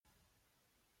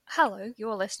Hello,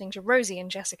 you're listening to Rosie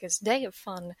and Jessica's Day of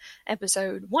Fun,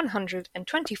 episode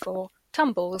 124,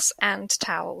 Tumbles and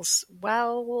Towels.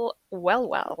 Well.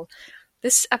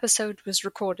 This episode was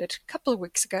recorded a couple of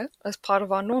weeks ago as part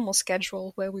of our normal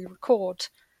schedule where we record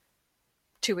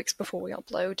 2 weeks before we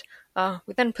upload.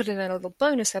 We then put in a little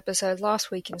bonus episode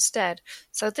last week instead.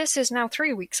 So this is now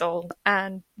 3 weeks old,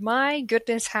 and my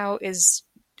goodness, how is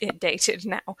it dated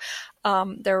now?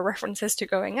 There are references to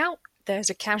going out.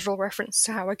 There's a casual reference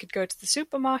to how I could go to the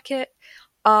supermarket.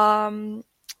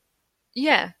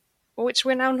 Yeah, which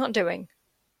we're now not doing.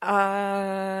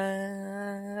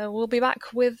 We'll be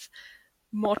back with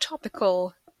more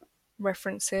topical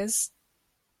references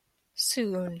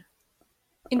soon.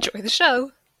 Enjoy the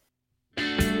show!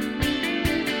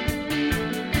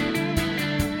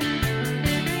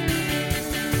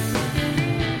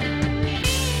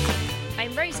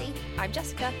 I'm Rosie. I'm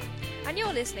Jessica. And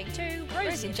you're listening to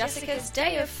Rosie and Jessica's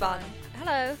Day of Fun.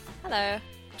 Hello. Hello.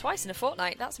 Twice in a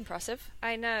fortnight, that's impressive.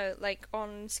 I know, like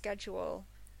on schedule.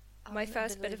 My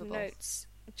first bit of Unbelievable. notes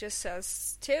just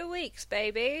says 2 weeks,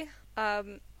 baby.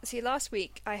 See, last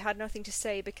week I had nothing to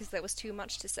say because there was too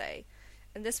much to say.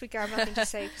 And this week I have nothing to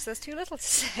say because there's too little to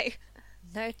say.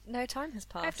 No time has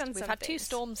passed. I've done We've some had 2 things.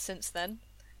 storms since then.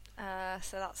 So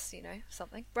that's,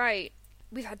 something. Right.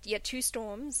 We've had 2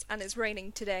 storms and it's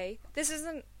raining today. Is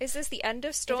this the end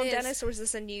of Storm It is. Dennis or is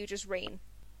this a new just rain?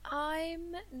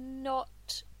 I'm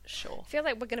not sure. I feel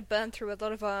like we're going to burn through a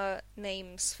lot of our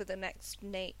names for the next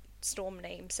storm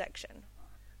name section.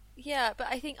 Yeah, but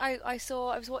I think I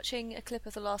was watching a clip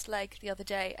of The Last Leg the other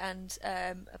day, and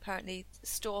apparently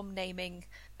storm naming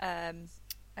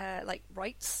like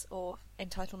rights or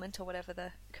entitlement or whatever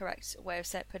the correct way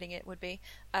of putting it would be,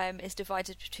 is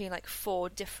divided between like 4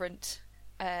 different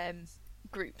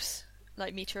groups,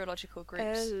 like meteorological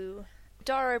groups. Oh.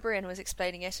 Dara O'Brien was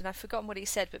explaining it, and I've forgotten what he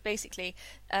said, but basically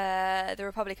the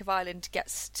Republic of Ireland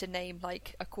gets to name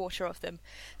like a quarter of them.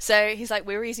 So he's like,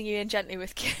 we're easing you in gently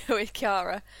with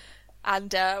Kiara,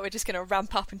 and we're just going to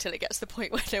ramp up until it gets to the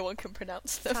point where no one can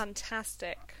pronounce them.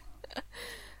 Fantastic.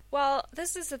 Well,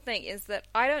 this is the thing, is that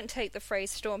I don't take the phrase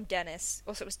Storm Dennis,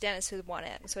 also it was Dennis with one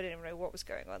N, so I didn't even know what was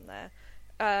going on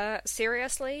there,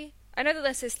 seriously. I know that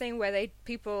there's this thing where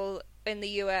people in the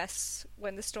US,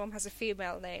 when the storm has a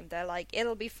female name, they're like,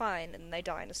 it'll be fine, and they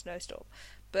die in a snowstorm.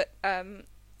 But,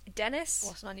 Dennis?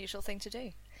 What an unusual thing to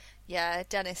do. Yeah,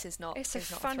 Dennis is not. It's a not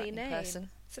funny threatening name.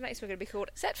 person. So next we're going to be called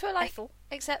Except for like Ethel.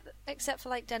 except for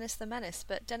like Dennis the Menace,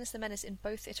 but Dennis the Menace in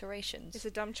both iterations Is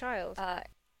a dumb child.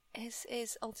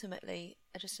 is ultimately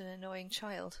just an annoying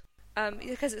child.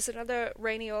 Because it's another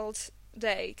rainy old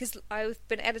day, because I've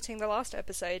been editing the last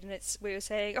episode and we were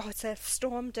saying, it's a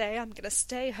storm day, I'm gonna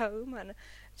stay home, and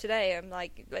today I'm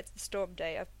like, it's a storm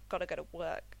day, I've gotta go to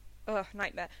work. Ugh,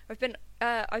 nightmare. I've been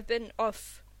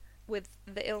off with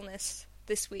the illness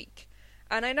this week,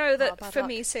 and I know that bad for luck.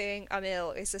 me saying I'm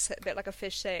ill is a bit like a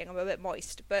fish saying I'm a bit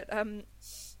moist, but didn't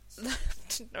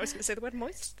know I was gonna say the word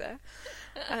moist there.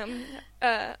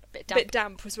 Bit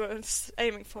damp was what I was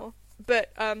aiming for.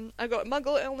 But I got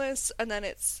muggle illness, and then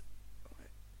it's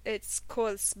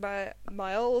caused my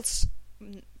old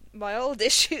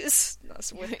issues.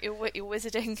 That's what You're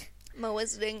wizarding. my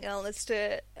wizarding illness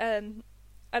to.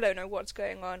 I don't know what's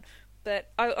going on,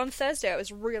 but on Thursday I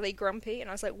was really grumpy,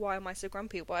 and I was like, "Why am I so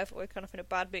grumpy? Why have I kind of in a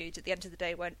bad mood?" At the end of the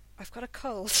day, went, "I've got a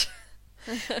cold."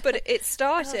 But it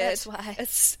started. that's why.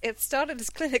 It started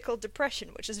as clinical depression,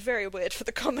 which is very weird for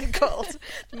the common cold.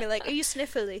 To be like, "Are you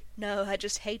sniffly?" No, I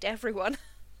just hate everyone.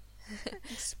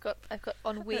 I've got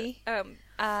ennui,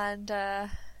 and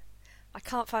I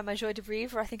can't find my joie de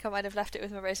vivre. I think I might have left it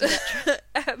with my Rosie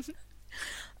Metro.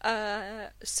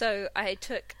 So I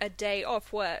took a day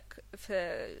off work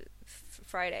for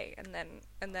Friday, and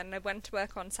then I went to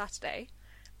work on Saturday.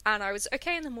 And I was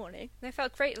okay in the morning, and I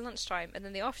felt great at lunchtime, and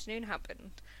then the afternoon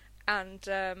happened, and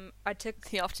I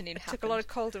took a lot of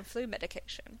cold and flu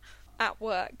medication at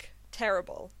work.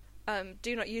 Terrible.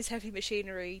 Do not use heavy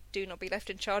machinery. Do not be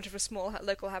left in charge of a small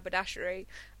local haberdashery.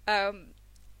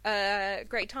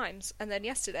 Great times. And then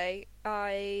yesterday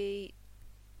I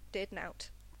did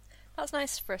nout. That's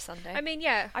nice for a Sunday. I mean,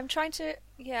 yeah. I'm trying to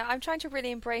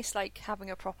really embrace like having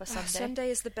a proper Sunday.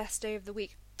 Sunday is the best day of the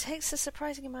week. Takes a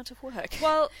surprising amount of work.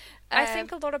 Well, I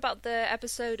think a lot about the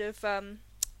episode of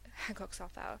Hancock's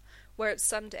Half Hour, where it's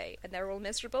Sunday and they're all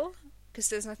miserable because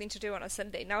there's nothing to do on a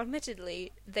Sunday. Now,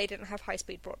 admittedly, they didn't have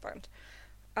high-speed broadband.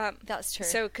 That's true.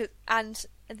 So, and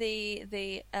the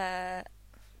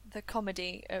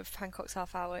comedy of Hancock's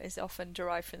Half Hour is often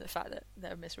derived from the fact that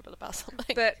they're miserable about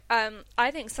something. But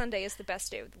I think Sunday is the best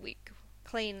day of the week.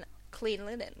 Clean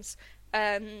linens.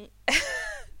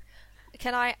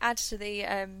 Can I add to the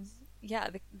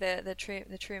the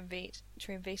triumvirate?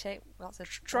 That's a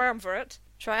Triumvirate.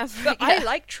 triumvirate. But I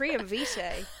like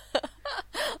triumvirate.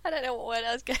 I don't know what word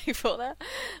I was going for there.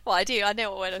 Well, I do. I know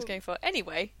what word I was going for.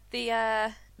 Anyway,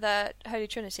 the Holy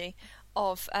Trinity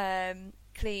of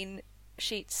clean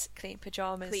sheets, clean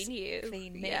pajamas, Clean you.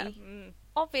 clean me. Yeah.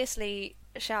 Obviously,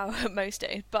 shower most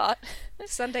days, but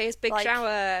Sunday is big Like-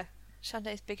 shower.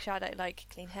 Sunday's big shower day, like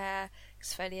clean hair,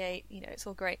 exfoliate. It's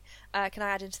all great. Can I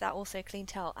add into that also clean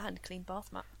towel and clean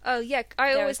bath mat? Oh yeah,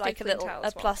 I There always is like do a clean little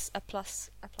towels a one. plus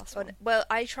Oh, one. well,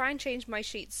 I try and change my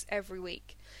sheets every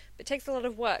week. But it takes a lot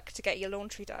of work to get your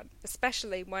laundry done,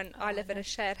 especially when I live in a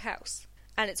shared house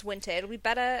and it's winter. It'll be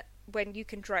better when you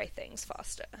can dry things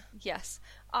faster. Yes,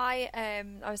 I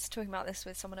was talking about this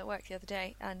with someone at work the other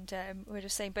day, and we were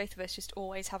just saying both of us just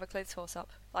always have a clothes horse up.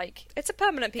 Like It's a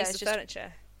permanent piece There's of just-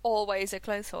 furniture. always a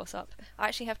clothes horse up. I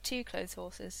actually have 2 clothes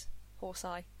horses,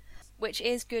 horse-eye, which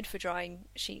is good for drying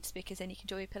sheets because then you can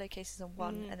do your pillowcases on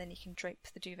one, and then you can drape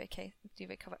the duvet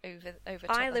cover over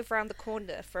top. I live round the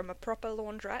corner from a proper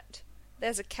laundrette.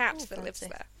 There's a cat Ooh, that lives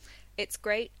fancy. there. It's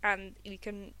great, and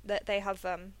they have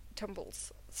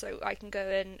tumbles, so I can go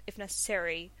in if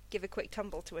necessary, give a quick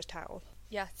tumble to a towel.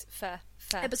 Yes, fair.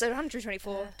 Episode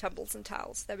 124, tumbles and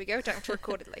towels. There we go. Don't have to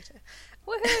record it later.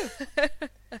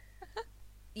 Woohoo!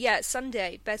 Yeah,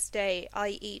 Sunday, best day.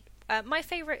 I eat. My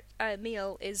favourite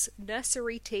meal is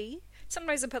nursery tea.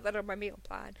 Sometimes I put that on my meal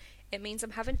plan. It means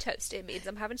I'm having toast. It means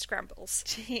I'm having scrambles.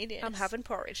 Genius. I'm having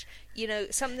porridge.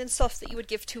 Something soft that you would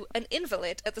give to an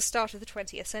invalid at the start of the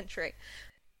 20th century.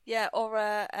 Yeah, or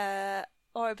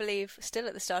I believe still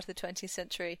at the start of the 20th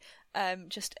century,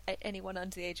 just anyone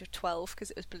under the age of 12,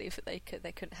 because it was believed that they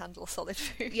couldn't handle solid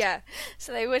food. Yeah.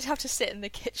 So they would have to sit in the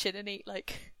kitchen and eat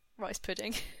like rice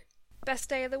pudding. Best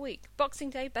day of the week. Boxing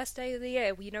Day, best day of the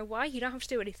year. Well, you know why? You don't have to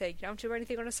do anything. You don't have to do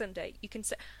anything on a Sunday. You can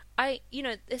say,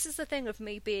 this is the thing of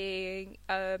me being,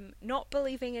 not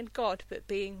believing in God, but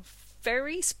being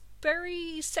very,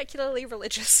 very secularly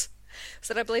religious.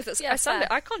 So that I believe that Yeah, a Sunday,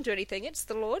 fair. I can't do anything. It's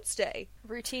the Lord's Day.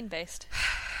 Routine based.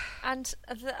 And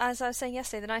as I was saying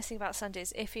yesterday, the nice thing about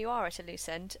Sundays, if you are at a loose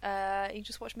end, you can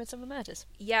just watch Midsummer Murders.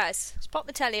 Yes. Just pop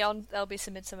the telly on, there'll be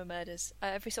some Midsummer Murders.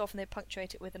 Every so often they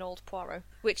punctuate it with an old Poirot.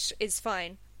 Which is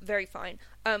fine. Very fine.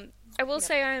 I will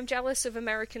say I am jealous of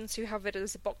Americans who have it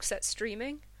as a box set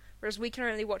streaming, whereas we can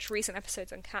only watch recent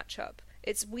episodes on catch up.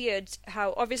 It's weird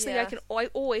how obviously Yeah. I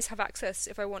always have access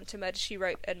if I want to Murder She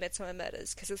Wrote and Midsummer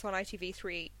Murders because it's on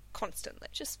ITV3 constantly.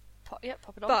 Just pop it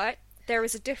on. But there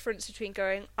is a difference between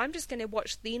going, I'm just going to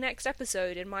watch the next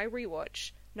episode in my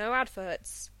rewatch, no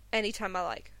adverts, anytime I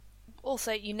like.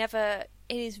 Also, it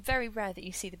is very rare that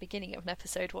you see the beginning of an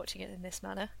episode watching it in this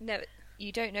manner. No,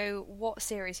 You don't know what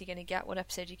series you're going to get, what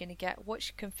episode you're going to get,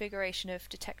 which configuration of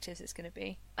detectives it's going to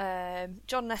be.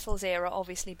 John Nettles' era,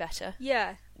 obviously better.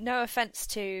 yeah, No offence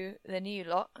to the new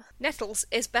lot. Nettles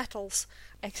is Bettles.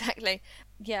 Exactly.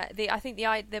 Yeah, I think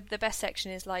the best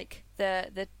section is like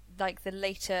the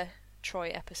later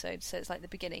Troy episodes, so it's like the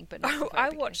beginning, but not the very I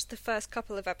beginning. watched the first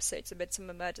couple of episodes of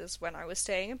Midsummer Murders when I was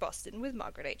staying in Boston with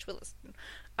Margaret H. Williston,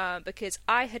 because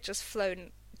I had just flown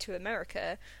to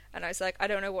America, and I was like, I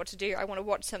don't know what to do. I want to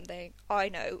watch something. I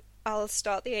know. I'll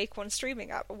start the Acorn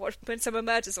streaming app and watch Midsummer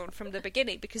Murders on from the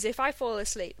beginning, because if I fall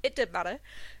asleep, it didn't matter.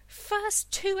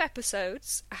 First 2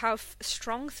 episodes have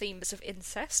strong themes of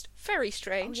incest. Very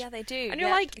strange. Oh yeah, they do. And you're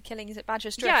Yeah, like, the killing is at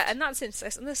Badger's Drift. yeah, and that's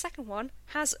incest. And the second one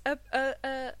has a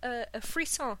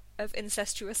frisson of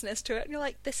incestuousness to it, and you're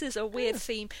like, this is a weird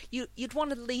theme. You'd want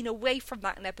to lean away from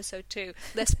that in episode 2,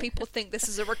 lest people think this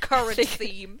is a recurrent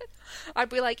theme. I'd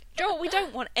be like, Joel, we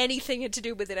don't want anything to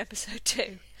do with it in episode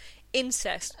 2.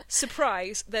 Incest,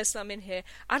 surprise, there's some in here,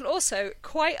 and also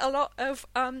quite a lot of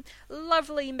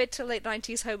lovely mid to late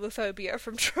 90s homophobia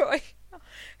from Troy,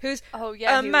 who's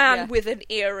a man with an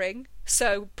earring,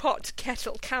 so pot,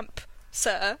 kettle, camp,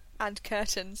 sir. And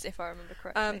curtains, if I remember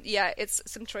correctly. Yeah, it's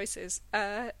some choices.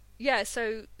 Later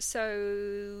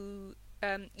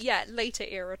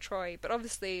era Troy, but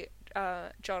obviously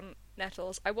John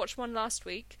Nettles. I watched one last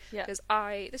week because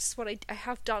this is what I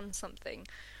have done something,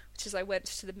 which is I went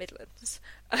to the Midlands.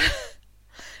 I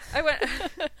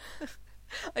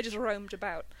just roamed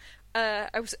about. I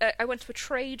went to a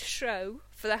trade show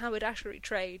for the Howard Ashery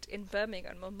trade in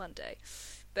Birmingham on Monday,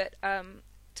 but I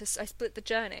split the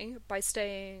journey by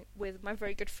staying with my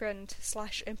very good friend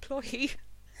 / employee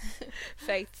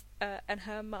Faith and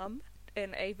her mum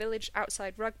in a village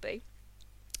outside Rugby.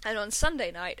 And on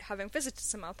Sunday night, having visited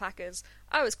some alpacas,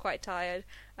 I was quite tired,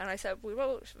 and I said,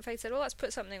 Faith said, well, let's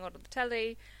put something on the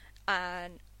telly,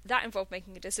 and that involved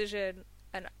making a decision.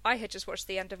 and I had just watched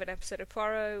the end of an episode of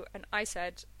Poirot, and I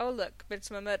said, "Oh look,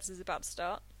 Midsummer Murders is about to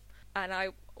start," and I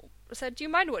said, "Do you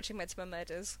mind watching Midsummer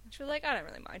Murders?" And she was like, "I don't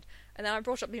really mind." And then I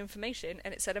brought up the information,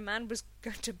 and it said a man was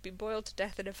going to be boiled to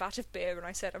death in a vat of beer, and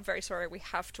I said, "I'm very sorry, we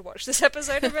have to watch this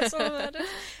episode of Midsummer Murders."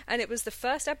 And it was the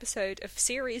first episode of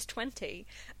Series 20,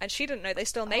 and she didn't know they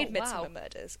still made Midsummer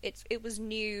Murders. It was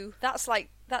new. That's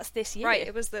this year. Right,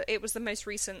 it was the most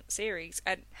recent series.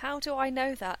 And how do I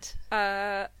know that?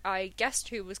 I guessed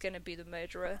who was going to be the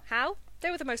murderer. How?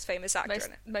 They were the most famous actor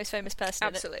in it. Most famous person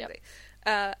Absolutely. in it.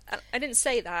 Yep. I didn't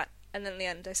say that, and then in the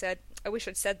end I said, I wish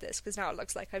I'd said this, because now it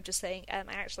looks like I'm just saying, I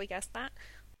actually guessed that.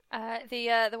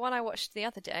 The one I watched the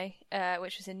other day,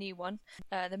 which was a new one,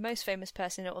 the most famous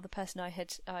person, or the person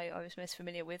I was most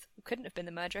familiar with, couldn't have been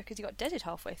the murderer because he got deaded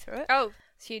halfway through it. Oh,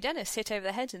 Hugh Dennis hit over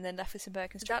the head and then left with some boa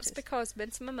constrictors. That's because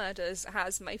Midsummer Murders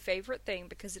has my favourite thing,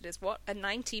 because it is a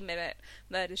 90-minute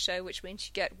murder show, which means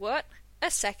you get what?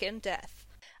 A second death.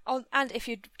 Oh, and if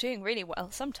you're doing really well,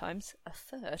 sometimes a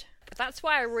third. But that's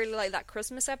why I really like that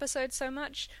Christmas episode so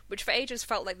much, which for ages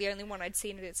felt like the only one I'd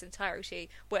seen in its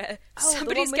entirety, where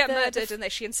somebody's get murdered and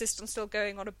then she insists on still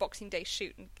going on a Boxing Day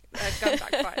shoot and gun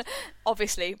backfires.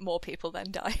 Obviously, more people then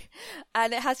die.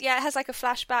 And it has like a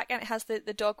flashback, and it has the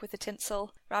dog with the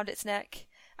tinsel around its neck.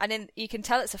 And then you can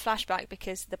tell it's a flashback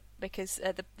because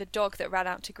the dog that ran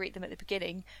out to greet them at the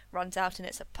beginning runs out and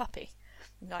it's a puppy.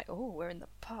 Like, oh, we're in the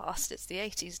past, it's the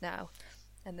 80s now,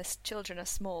 and the children are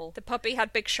small. The puppy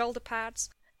had big shoulder pads.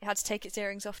 It had to take its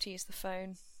earrings off to use the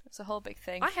phone. It's a whole big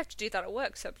thing. I have to do that at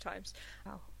work sometimes.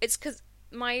 Oh. It's because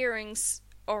my earrings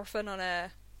are often on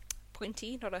a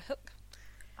pointy, not a hook.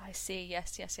 I see,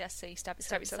 yes, so you stab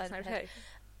yourself inside the head.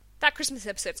 That Christmas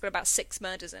episode's got about 6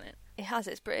 murders in it. It has,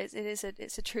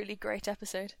 it's a truly great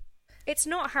episode. It's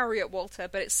not Harriet Walter,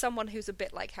 but it's someone who's a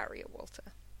bit like Harriet Walter.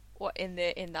 What in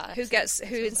that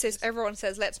who insists, everyone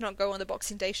says, let's not go on the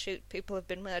Boxing Day shoot, people have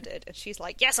been murdered, and she's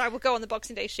like, yes, I will go on the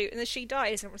Boxing Day shoot, and then she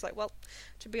dies, and everyone's like, well,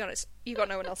 to be honest, you got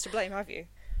no one else to blame, have you?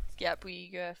 Yep,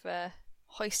 we have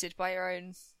hoisted by your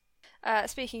own.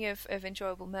 Speaking of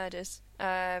enjoyable murders,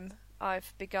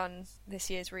 I've begun this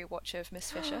year's rewatch of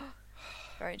Miss Fisher.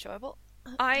 Very enjoyable.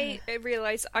 I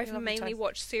realise I've mainly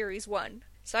watched Series 1,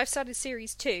 so I've started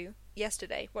Series 2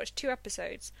 yesterday, watched 2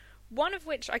 episodes, one of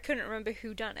which I couldn't remember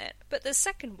who done it, but the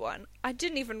second one I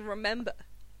didn't even remember.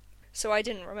 So I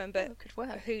didn't remember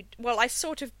who. Well, I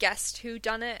sort of guessed who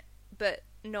done it, but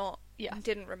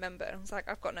didn't remember. I was like,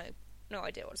 I've got no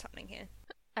idea what's happening here.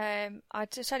 I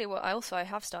to tell you what, I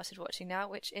have started watching now,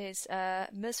 which is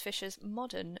Ms. Fisher's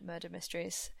Modern Murder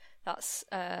Mysteries. That's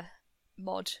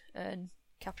mod and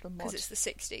capital mod. Because it's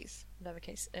the 60s.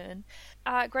 Lowercase n.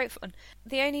 Great fun.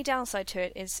 The only downside to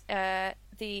it is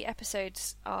the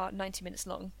episodes are 90 minutes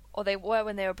long, or they were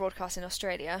when they were broadcast in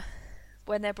Australia.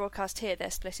 When they're broadcast here,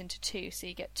 they're split into 2, so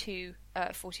you get 2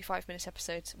 45-minute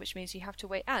episodes, which means you have to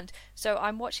wait. And so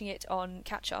I'm watching it on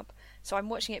catch-up, so I'm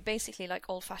watching it basically like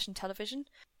old-fashioned television.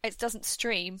 It doesn't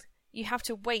stream. You have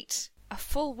to wait a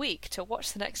full week to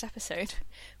watch the next episode,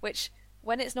 which...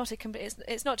 when it's not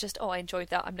it's not just, oh, I enjoyed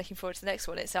that, I'm looking forward to the next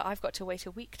one. It's that I've got to wait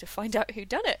a week to find out who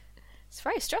done it. It's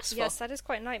very stressful. Yes, that is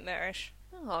quite nightmarish.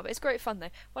 Oh, but it's great fun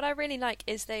though. What I really like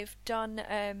is they've done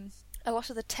a lot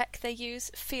of the tech they use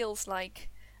feels like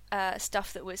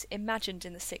stuff that was imagined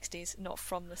in the 60s, not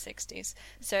from the 60s.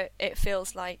 So it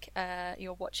feels like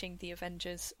you're watching the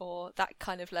Avengers or that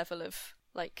kind of level of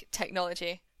like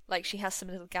technology. Like, she has some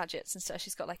little gadgets and stuff.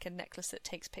 She's got, like, a necklace that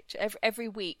takes pictures. Every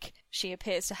week, she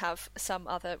appears to have some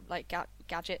other, like,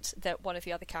 gadget that one of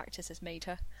the other characters has made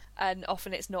her. And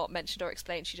often it's not mentioned or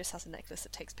explained. She just has a necklace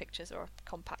that takes pictures or a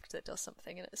compact that does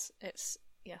something. And it's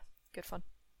good fun.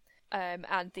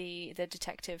 And the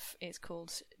detective is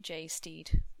called Jay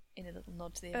Steed, in a little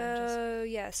nod to the Avengers. Oh,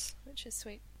 yes. Which is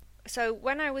sweet. So,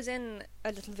 when I was in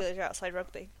a little village outside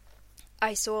Rugby,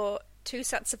 I saw 2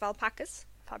 sets of alpacas.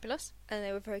 Fabulous. And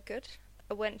they were very good.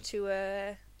 I went to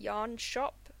a yarn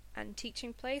shop and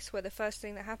teaching place where the first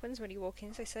thing that happens when you walk in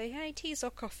is they say, hey, teas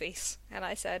or coffees? And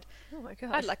I said, oh my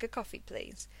God, I'd like a coffee,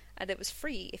 please. And it was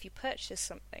free if you purchased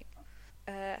something.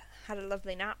 Had a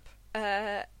lovely nap.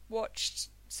 Watched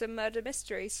some murder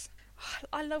mysteries.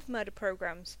 I love murder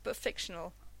programs, but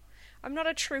fictional. I'm not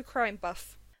a true crime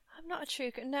buff. I'm not a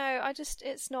true... No,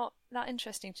 it's not that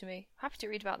interesting to me. Happy to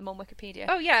read about them on Wikipedia.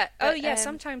 Oh, yeah. But,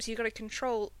 sometimes you've got to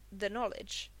control the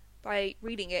knowledge by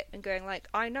reading it and going like,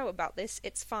 I know about this,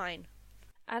 it's fine.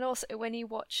 And also, when you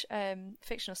watch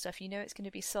fictional stuff, you know it's going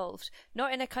to be solved.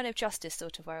 Not in a kind of justice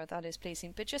sort of way, that is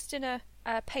pleasing, but just in a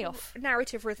payoff.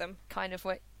 Narrative rhythm. Kind of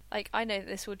way. Like, I know that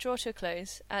this will draw to a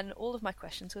close, and all of my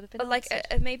questions would have been But like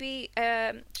answered. maybe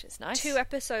Which is nice. 2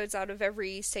 episodes out of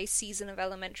every, say, season of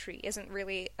Elementary isn't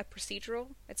really a procedural.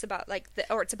 It's about like the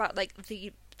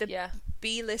Yeah.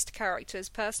 B-list characters'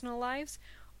 personal lives.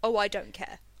 Oh, I don't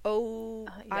care. Oh,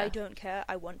 Yeah. I don't care.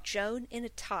 I want Joan in a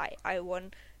tie. I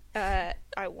want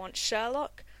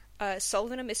Sherlock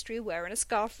solving a mystery wearing a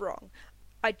scarf wrong.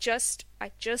 I just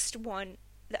want.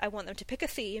 I want them to pick a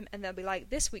theme, and they'll be like,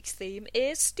 "This week's theme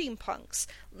is steampunks.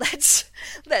 Let's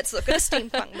look at a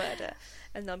steampunk murder."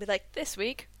 And they'll be like, This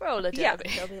week, roller derby. "Yeah."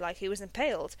 They'll be like, "He was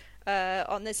impaled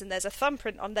on this, and there's a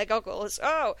thumbprint on their goggles."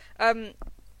 Oh,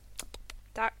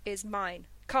 that is mine.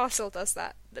 Castle does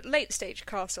that. The Late Stage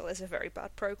Castle is a very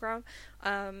bad program.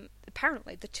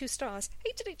 Apparently, the 2 stars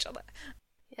hated each other.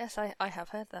 Yes, I have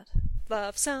heard that.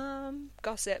 Love some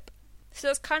gossip. So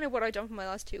that's kind of what I've done for my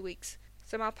last 2 weeks.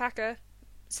 Some alpaca,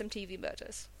 some TV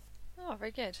murders. Oh,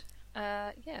 very good.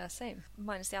 Yeah, same.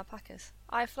 Minus the alpacas.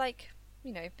 I've,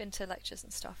 been to lectures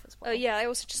and stuff as well. Oh yeah, I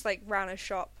also just ran a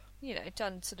shop.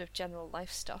 Done sort of general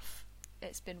life stuff.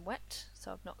 It's been wet,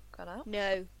 so I've not gone out.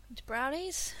 No. To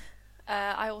brownies.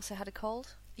 I also had a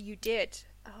cold. You did.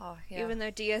 Oh, yeah. Even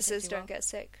though DSs don't well. get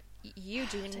sick. You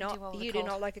do Don't not. do well with a You do cold.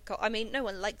 not like a cold. I mean, no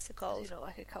one likes a I cold. do not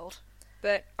like a cold.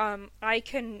 But I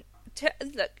can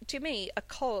look. To me, a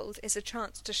cold is a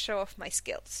chance to show off my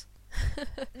skills.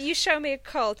 You show me a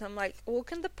cold, I'm like,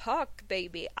 walk in the park,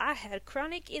 baby. I had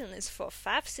chronic illness for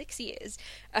 5-6 years.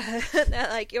 They're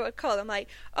like, you're a cold. I'm like,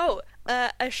 oh,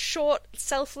 a short,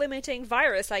 self-limiting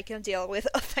virus I can deal with.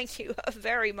 Oh, thank you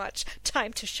very much.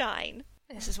 Time to shine.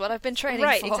 This is what I've been training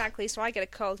Right, for. exactly. So I get a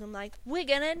cold. I'm like, we're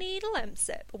gonna need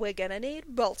Lemsip. We're gonna need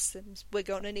balsams. We're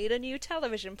gonna need a new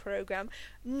television program.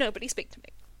 Nobody speak to me.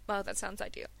 Well, that sounds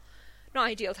ideal. Not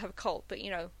ideal to have a cold, but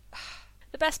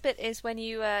The best bit is when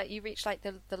you reach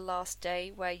the last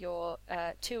day where you're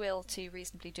too ill to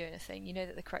reasonably do anything. You know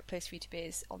that the correct place for you to be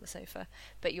is on the sofa,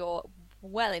 but you're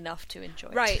well enough to enjoy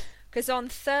it. Right, because on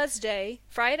Friday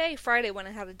when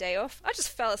I had a day off, I just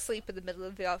fell asleep in the middle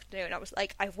of the afternoon. I was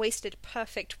like, I've wasted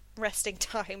perfect resting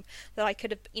time that I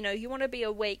could have. You want to be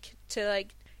awake to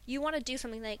you want to do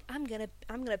something like, I'm gonna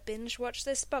binge watch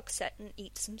this box set and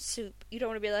eat some soup. You don't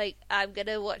want to be like, I'm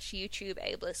gonna watch YouTube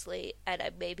aimlessly and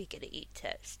I'm maybe gonna eat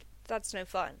toast. That's no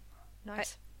fun.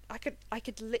 Nice. I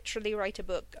could literally write a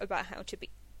book about how to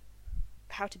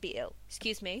be ill.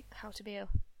 Excuse me. How to be ill.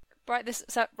 Write this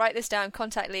down.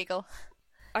 Contact legal.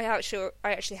 I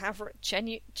actually have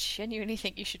Genuinely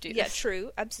think you should do Yeah, this. true,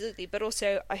 absolutely. But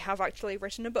also, I have actually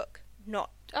written a book,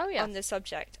 not on this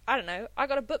subject. I don't know. I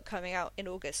got a book coming out in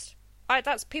August.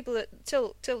 That's people that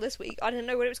till this week. I didn't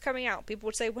know when it was coming out. People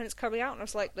would say when it's coming out, and I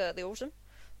was like, the autumn.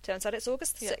 Turns out it's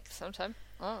August the 6th. Sometime.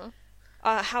 Oh.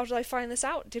 How did I find this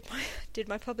out? Did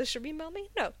my publisher email me?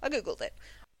 No, I googled it.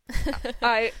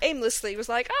 I aimlessly was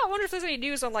like, I wonder if there's any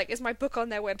news on is my book on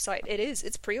their website. It is.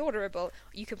 It's pre-orderable.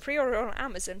 You can pre-order it on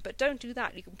Amazon, but don't do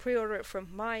that. You can pre-order it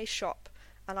from my shop,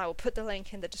 and I will put the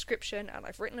link in the description. And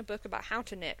I've written a book about how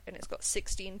to knit, and it's got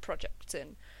 16 projects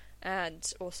in,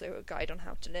 and also a guide on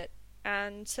how to knit,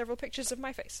 and several pictures of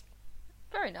my face.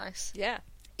 Very nice. Yeah,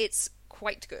 it's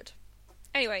quite good.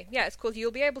 Anyway, yeah, it's called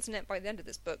You'll Be Able to Knit by the End of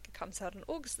This Book. It comes out on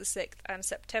August the 6th and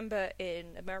September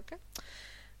in America.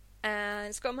 And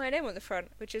it's got my name on the front,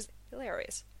 which is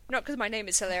hilarious. Not because my name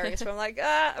is hilarious, but I'm like,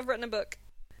 I've written a book.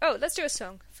 Oh, let's do a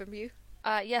song from you.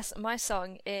 Yes, my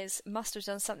song is Must Have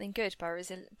Done Something Good by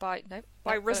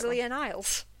Rosalie and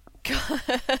Isles.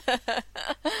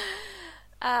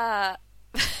 My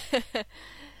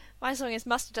song is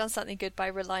Must Have Done Something Good by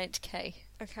Reliant K.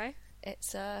 Okay.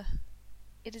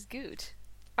 It is good.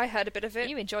 I heard a bit of it.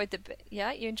 You enjoyed the bit,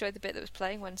 yeah? You enjoyed the bit that was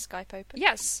playing when Skype opened?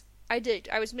 Yes, I did.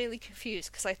 I was merely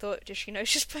confused because I thought, does she know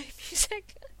she's playing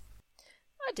music?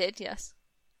 I did, yes.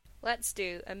 Let's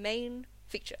do a main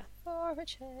feature. For a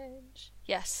change.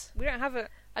 Yes. We don't have a...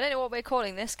 I don't know what we're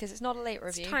calling this because it's not a late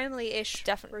review. It's timely-ish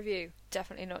review.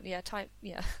 Definitely not. Yeah,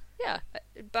 yeah. Yeah.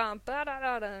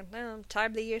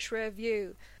 Timely-ish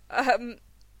review. That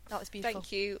was beautiful.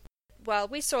 Thank you. Well,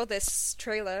 we saw this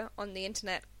trailer on the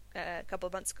internet a couple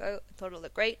of months ago and thought it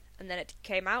looked great, and then it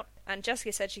came out, and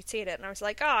Jessica said she'd seen it, and I was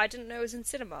like, I didn't know it was in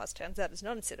cinemas. Turns out it's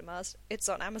not in cinemas. It's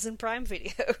on Amazon Prime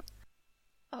Video.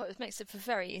 Oh, it makes it for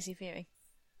very easy viewing.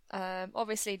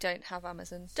 Obviously don't have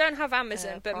Amazon. Don't have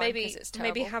Amazon, but Prime,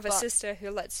 maybe have a sister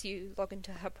who lets you log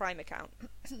into her Prime account.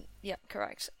 Yeah,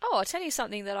 correct. Oh, I'll tell you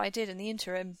something that I did in the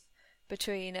interim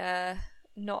between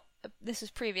not this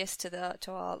was previous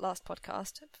to our last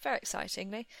podcast, very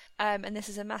excitingly, and this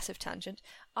is a massive tangent.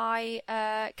 I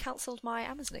cancelled my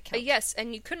Amazon account. Yes,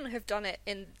 and you couldn't have done it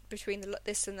in between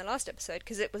this and the last episode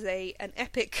because it was an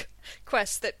epic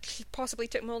quest that possibly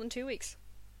took more than 2 weeks.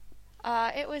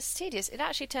 It was tedious. It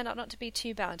actually turned out not to be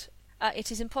too bad.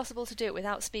 It is impossible to do it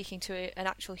without speaking to an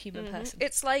actual human person.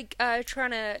 It's like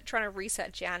trying to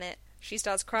reset Janet. She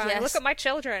starts crying. Yes. Look at my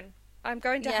children. I'm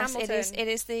going to Hamilton. It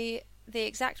is the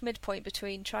exact midpoint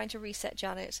between trying to reset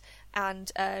Janet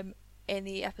and in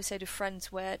the episode of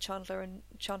Friends where Chandler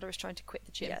is trying to quit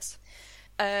the gym. Yes.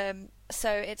 So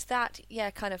it's that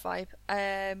kind of vibe.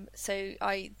 So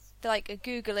I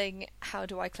Googling how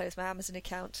do I close my Amazon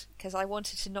account because I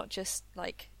wanted to not just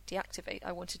deactivate.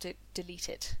 I wanted to delete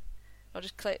it. Not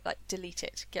just delete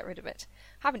it, get rid of it.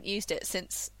 Haven't used it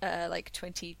since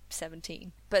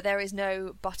 2017. But there is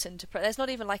no button to press. There's not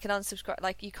even an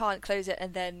unsubscribe. You can't close it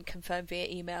and then confirm via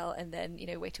email and then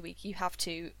wait a week. You have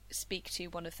to speak to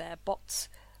one of their bots.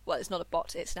 Well, it's not a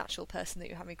bot. It's an actual person that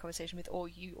you're having a conversation with, or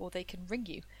they can ring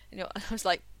you. And I was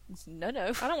like, no.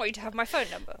 I don't want you to have my phone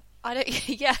number. I don't.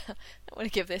 Yeah, I don't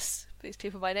want to give these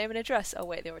people my name and address. Oh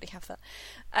wait, they already have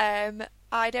that.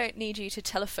 I don't need you to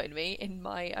telephone me in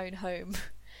my own home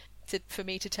for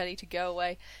me to tell you to go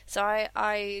away. So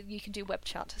you can do web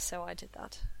chat. So I did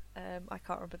that. I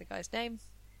can't remember the guy's name,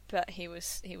 but he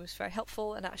was very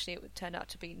helpful, and actually it would turn out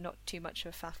to be not too much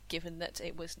of a faff, given that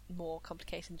it was more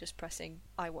complicated than just pressing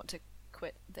I want to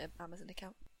quit the Amazon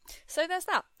account. So there's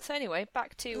that. So anyway,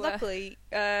 back to... Luckily,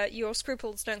 your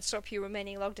scruples don't stop you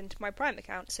remaining logged into my Prime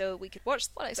account, so we could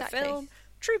watch the film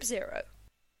Troop Zero.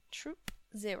 Troop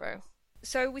Zero.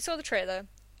 So we saw the trailer,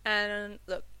 and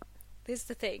look, here's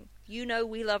the thing.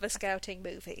 We love a scouting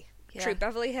movie. Yeah. Troop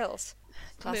Beverly Hills.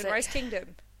 Classic. Moonrise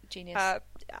Kingdom. Genius.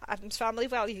 Addams Family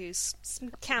Values.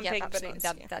 Some camping. Yeah,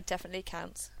 absolutely. That definitely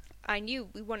counts. I knew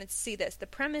we wanted to see this. The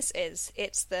premise is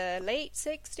it's the late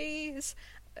 60s...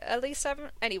 early 7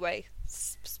 anyway,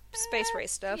 space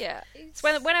race stuff. Yeah,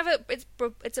 whenever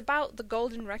it's about the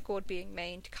golden record being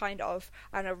made, kind of,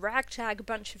 and a ragtag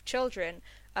bunch of children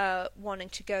wanting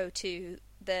to go to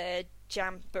the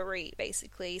jamboree,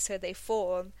 basically. So they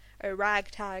form a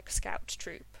ragtag scout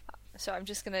troop. So I'm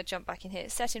just going to jump back in here.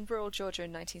 It's set in rural Georgia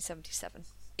in 1977.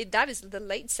 That is the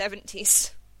late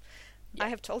 70s. Yeah. I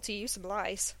have told you some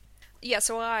lies. Yeah,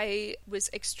 so I was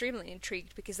extremely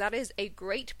intrigued because that is a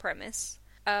great premise.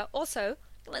 Also,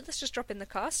 let's just drop in the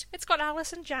cast. It's got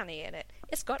Allison Janney in it.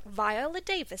 It's got Viola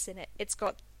Davis in it. It's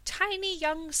got tiny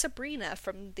young Sabrina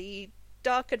from the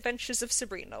Dark Adventures of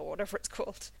Sabrina, or whatever it's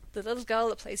called. The little girl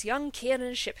that plays young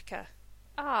Kiernan Shipka.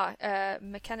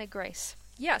 McKenna Grace.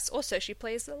 Yes, also she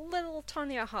plays the little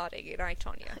Tonya Harding in I,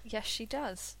 Tonya. Yes, she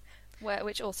does.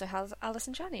 Which also has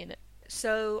Allison Janney in it.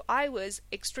 So I was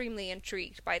extremely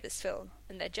intrigued by this film,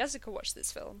 and then Jessica watched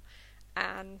this film,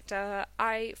 and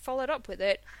I followed up with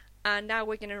it, and now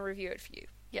we're going to review it for you.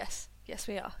 Yes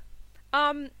we are.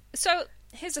 So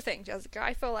here's the thing, Jessica.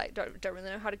 I feel like don't really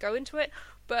know how to go into it,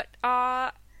 but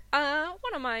one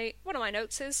of my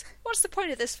notes is, what's the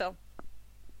point of this film?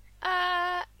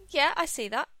 Yeah, I see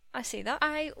that.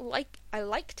 I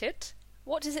liked it.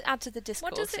 What does it add to the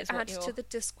discourse? What does it add to the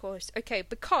discourse? Okay,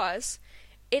 because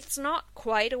it's not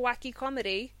quite a wacky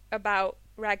comedy about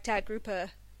ragtag group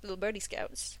of little birdie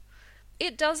scouts.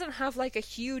 It doesn't have a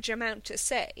huge amount to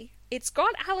say. It's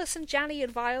got Allison Janney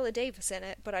and Viola Davis in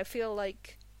it, but I feel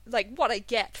like what I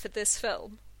get for this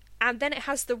film. And then it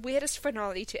has the weirdest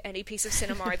finale to any piece of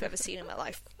cinema I've ever seen in my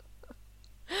life.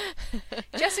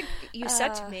 Jessica, you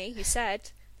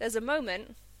said there's a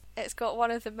moment. It's got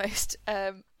one of the most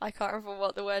I can't remember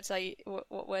what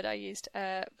word I used.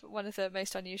 One of the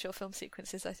most unusual film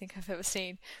sequences I think I've ever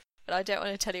seen. But I don't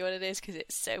want to tell you what it is because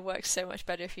it works so much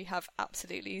better if you have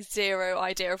absolutely zero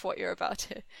idea of what you're about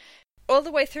to. All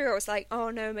the way through, I was like, "Oh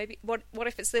no, maybe what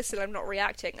if it's this?" And I'm not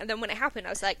reacting. And then when it happened, I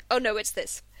was like, "Oh no, it's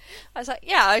this." I was like,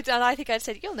 "Yeah," and I think I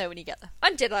said, "You'll know when you get there."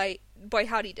 And did I? Boy,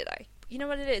 howdy, did I! You know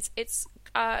what it is? It's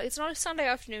not a Sunday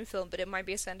afternoon film, but it might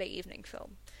be a Sunday evening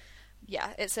film.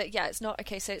 Yeah, it's not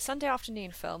okay. So it's Sunday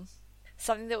afternoon film,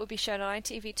 something that would be shown on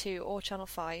ITV2 or Channel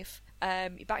 5.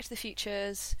 Back to the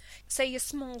Futures. Say your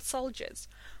small soldiers.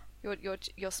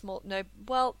 Your small no.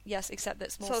 Well, yes, except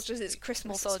that small soldiers is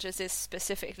Christmas. Small soldiers is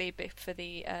specifically for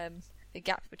the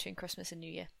gap between Christmas and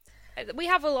New Year. We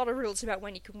have a lot of rules about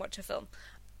when you can watch a film.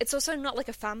 It's also not like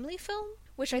a family film,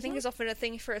 which I think is often a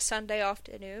thing for a Sunday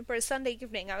afternoon. But a Sunday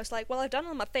evening, I was like, well, I've done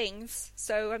all my things,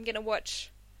 so I'm gonna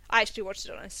watch. I actually watched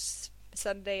it on a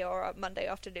Sunday or a Monday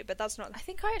afternoon, but that's not. I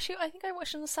think I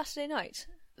watched it on a Saturday night.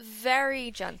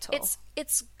 Very gentle. It's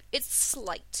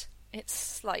slight. It's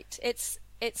slight. It's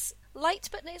light,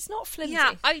 but it's not flimsy.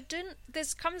 Yeah, I didn't.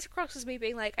 This comes across as me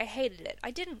being like, I hated it.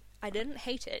 I didn't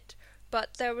hate it,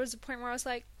 but there was a point where I was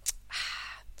like,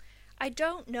 I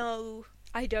don't know.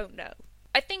 I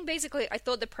think basically I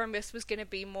thought the premise was going to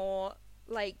be more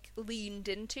like leaned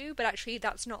into, but actually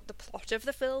that's not the plot of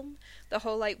the film. The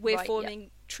whole like we're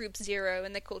forming Troop Zero,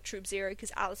 and they're called Troop Zero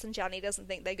because Alison Janney doesn't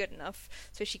think they're good enough,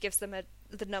 so she gives them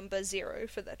the number 0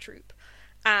 for their troop.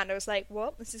 And I was like,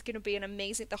 well, this is going to be an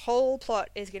amazing... The whole plot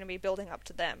is going to be building up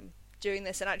to them doing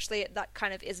this, and actually that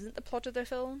kind of isn't the plot of the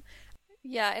film.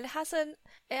 Yeah, it has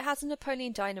a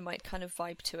Napoleon Dynamite kind of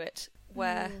vibe to it,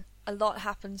 where a lot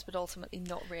happens, but ultimately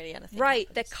not really anything Right,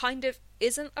 happens. there kind of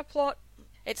isn't a plot.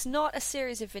 It's not a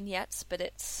series of vignettes, but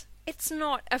it's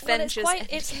not Avengers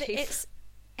Endgame.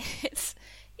 It's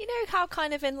you know how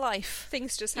kind of in life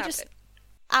things just happen. Just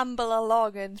amble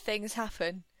along and things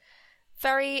happen.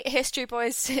 Very History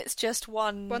Boys, it's just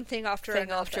one thing after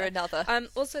another.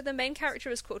 Also, the main character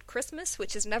is called Christmas,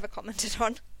 which is never commented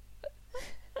on.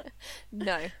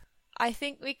 No. I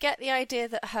think we get the idea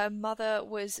that her mother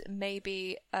was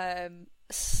maybe a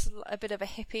bit of a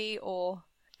hippie, or...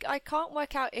 I can't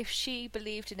work out if she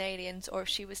believed in aliens or if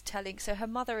she was telling... So her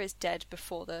mother is dead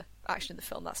before the action of the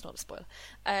film, that's not a spoiler.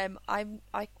 I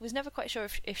was never quite sure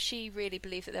if she really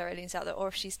believed that there are aliens out there, or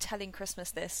if she's telling Christmas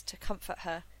this to comfort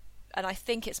her. And I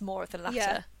think it's more of the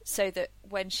latter, so that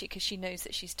because she knows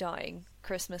that she's dying,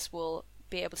 Christmas will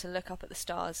be able to look up at the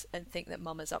stars and think that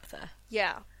Mama's up there.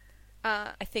 Yeah.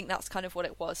 I think that's kind of what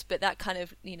it was, but that kind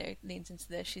of, leans into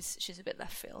the she's a bit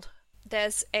left field.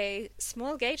 There's a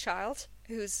small gay child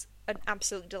who's an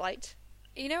absolute delight.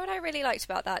 You know what I really liked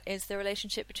about that is the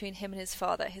relationship between him and his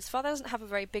father. His father doesn't have a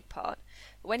very big part,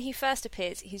 but when he first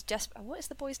appears, he's desperate. What is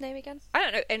the boy's name again? I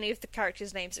don't know any of the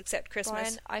characters' names except Christmas.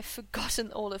 Brian, I've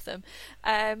forgotten all of them.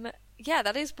 Yeah,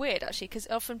 that is weird actually, because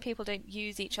often people don't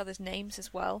use each other's names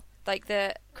as well. Like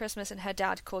the Christmas and her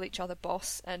dad call each other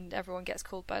boss, and everyone gets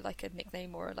called by like a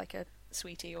nickname or like a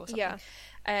sweetie or something.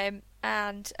 Yeah.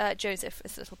 And Joseph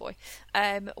is the little boy.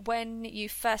 When you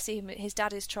first see him, his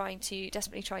dad is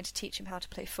desperately trying to teach him how to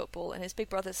play football, and his big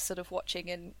brother's sort of watching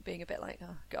and being a bit like,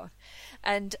 oh god.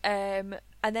 And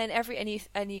then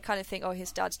you kind of think, oh,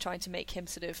 his dad's trying to make him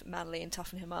sort of manly and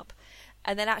toughen him up.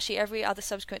 And then actually every other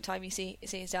subsequent time you see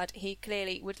his dad, he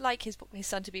clearly would like his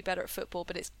son to be better at football,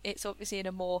 but it's obviously in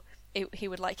a more... he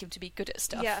would like him to be good at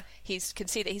stuff. Yeah. He can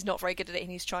see that he's not very good at it and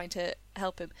he's trying to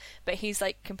help him. But he's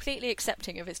like completely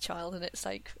accepting of his child, and it's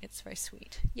like, it's very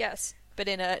sweet. Yes. But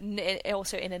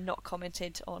also in a not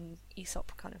commented on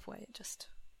Aesop kind of way.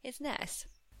 It's nice.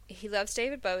 He loves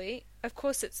David Bowie. Of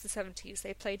course it's the 70s.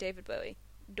 They play David Bowie.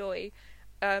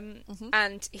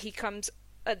 And he comes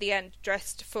at the end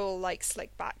dressed full like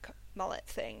slick back mullet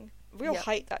thing. Real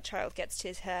height that child gets to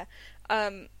his hair.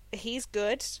 He's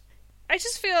good. I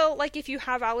just feel like if you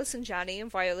have Alison Janney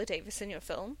and Viola Davis in your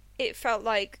film, it felt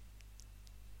like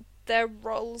their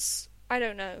roles... I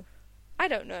don't know.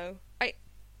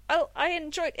 I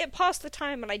enjoyed it. Past the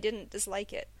time, and I didn't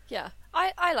dislike it. Yeah,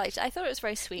 I liked it. I thought it was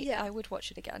very sweet. Yeah. I would watch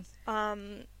it again.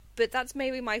 But that's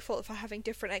maybe my fault for having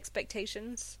different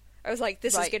expectations. I was like,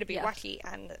 this is going to be wacky,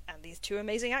 and these two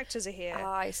amazing actors are here.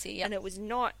 I see. Yeah. And it was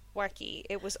not wacky.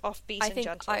 It was offbeat and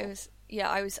gentle.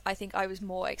 I think I was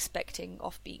more expecting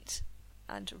offbeat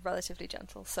and relatively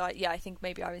gentle. So I think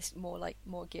maybe I was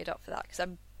more geared up for that,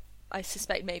 because I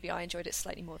suspect maybe I enjoyed it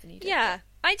slightly more than you did. Yeah,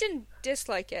 I didn't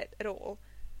dislike it at all.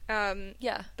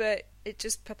 Yeah, but it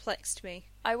just perplexed me.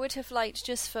 I would have liked,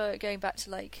 just for going back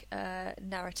to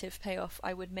narrative payoff,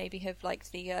 I would maybe have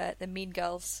liked the Mean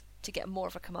Girls to get more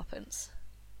of a comeuppance.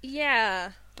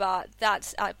 Yeah, but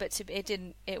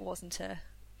it wasn't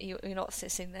you're not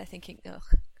sitting there thinking, ugh,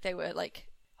 they were like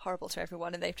horrible to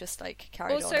everyone and they've just like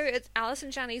carried on. Also, it's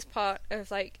Alison Janney's part of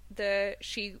like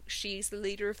she's the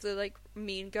leader of the like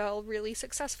mean girl, really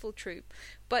successful troupe,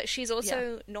 but she's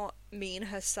also not mean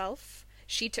herself.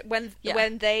 When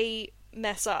they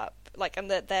mess up, like, and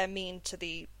they're mean to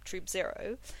the Troop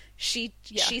Zero, she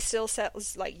still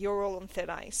says like, you're all on thin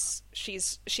ice. She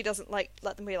doesn't like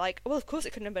let them be like, well, of course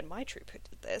it couldn't have been my troop who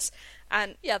did this,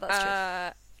 and that's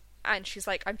true. And she's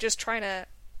like, I'm just trying to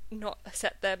not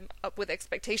set them up with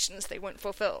expectations they won't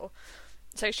fulfill.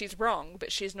 So she's wrong, but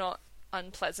she's not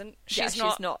unpleasant. She's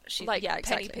not like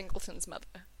Penny Pingleton's mother.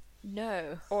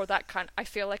 No. Or that kind. I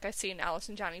feel like I've seen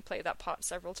Alison Janney play that part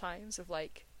several times of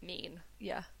like mean.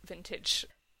 Yeah. Vintage.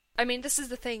 I mean, this is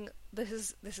the thing.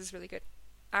 This is really good.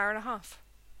 Hour and a half.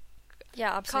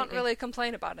 Yeah, absolutely. Can't really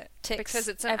complain about it. Because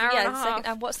it's an hour and a half.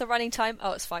 And what's the running time?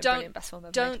 Oh, it's fine. Brilliant. Best film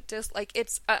ever made.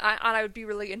 It's... and I would be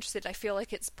really interested. I feel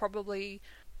like it's probably...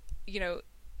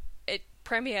 it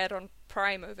premiered on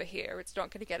Prime over here, it's not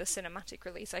going to get a cinematic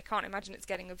release. I can't imagine it's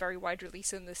getting a very wide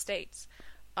release in the States.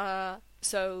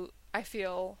 So I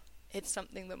feel it's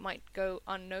something that might go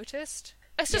unnoticed.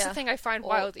 It's just a thing I find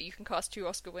wild that you can cast 2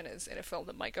 Oscar winners in a film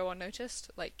that might go unnoticed.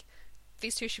 Like,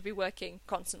 these 2 should be working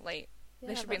constantly.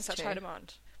 They should be in such high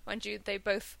demand. Mind you, they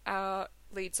both are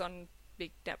leads on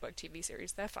big network TV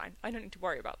series. They're fine. I don't need to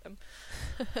worry about them.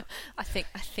 I think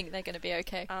they're going to be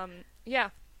okay. Yeah.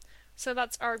 So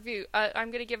that's our review.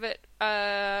 I'm going to give it.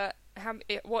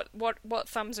 What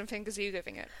thumbs and fingers are you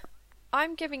giving it?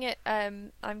 I'm giving it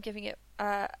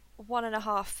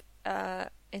 1.5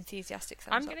 enthusiastic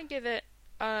thumbs. I'm going to give it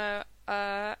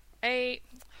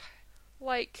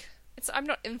I'm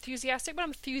not enthusiastic, but I'm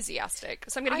enthusiastic.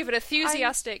 So I'm going to give it a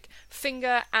enthusiastic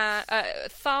finger,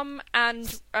 thumb,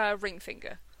 and ring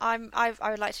finger. I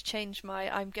would like to change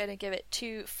I'm going to give it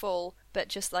 2 full, but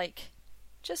just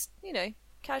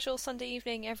casual Sunday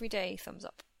evening, everyday thumbs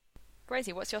up.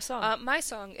 Gracie, what's your song? My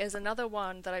song is another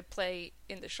one that I play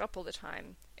in the shop all the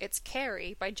time. It's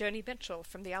Carey by Joni Mitchell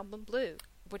from the album Blue,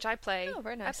 which I play. Oh,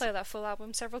 very nice. I play that full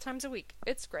album several times a week.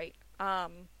 It's great.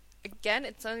 Again,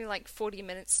 it's only like 40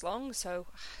 minutes long, so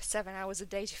 7 hours a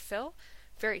day to fill.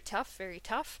 Very tough, very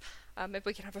tough. Maybe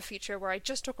we can have a feature where I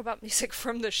just talk about music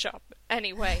from the shop.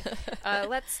 Anyway,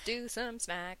 let's do some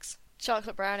snacks.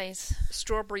 Chocolate brownies.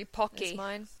 Strawberry Pocky. That's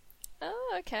mine.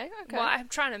 Oh, okay. Well, I'm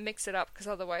trying to mix it up, because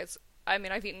otherwise, I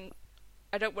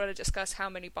don't want to discuss how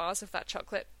many bars of that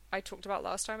chocolate I talked about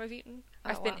last time I've eaten.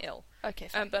 I've been ill. Okay,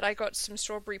 fine. But I got some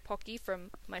Strawberry Pocky from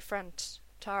my friend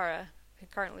Tara, who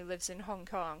currently lives in Hong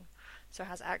Kong, so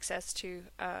has access to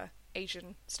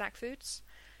Asian snack foods.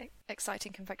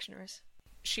 Exciting confectionaries.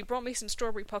 She brought me some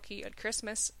Strawberry Pocky at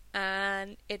Christmas,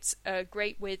 and it's a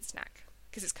great weird snack,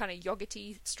 because it's kind of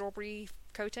yogurty strawberry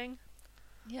coating.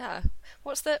 Yeah.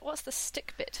 What's the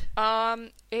stick bit?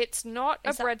 It's not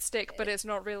a breadstick, but it's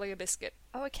not really a biscuit.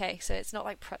 Oh, okay. So it's not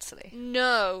like pretzely.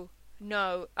 No.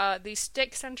 The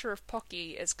stick center of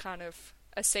Pocky is kind of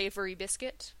a savory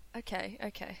biscuit. Okay.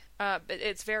 But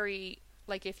it's very,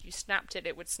 like, if you snapped it,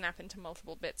 it would snap into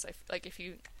multiple bits. Like, if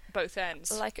you both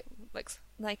ends. Like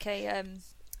a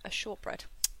shortbread.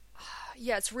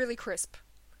 Yeah, it's really crisp.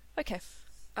 Okay.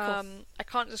 Cool. I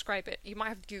can't describe it. You might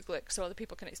have to Google it so other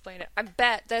people can explain it. I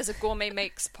bet there's a Gourmet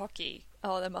Makes Pocky.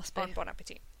 Oh, there must be. On Bon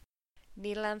Appetit.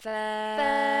 Needle and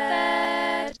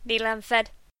thread. Needle and thread.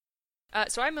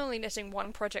 So I'm only knitting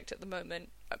one project at the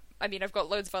moment. I mean, I've got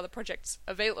loads of other projects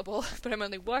available, but I'm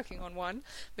only working on one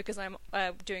because I'm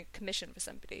doing a commission for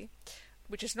somebody,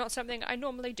 which is not something I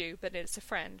normally do, but it's a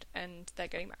friend, and they're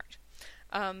getting married.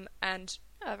 And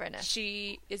very nice.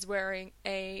 She is wearing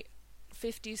a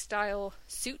 50s style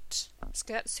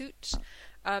skirt suit,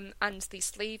 and the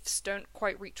sleeves don't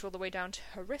quite reach all the way down to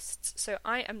her wrists, so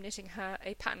I am knitting her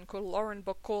a pattern called Lauren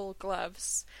Bacall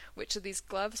gloves, which are these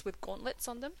gloves with gauntlets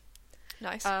on them.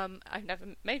 Nice. I've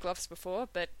never made gloves before,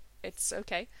 but it's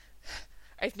okay.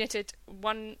 I've knitted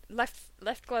one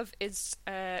left glove is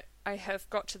I have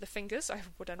got to the fingers. I've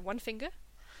done one finger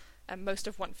and most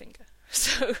of one finger,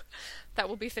 so that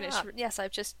will be finished. Yes,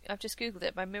 I've just googled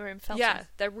it by Miriam Felton. Yeah,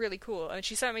 they're really cool, and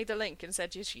she sent me the link and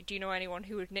said, "Do you know anyone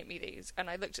who would knit me these?" And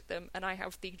I looked at them, and I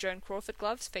have the Joan Crawford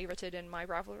gloves favorited in my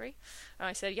Ravelry, and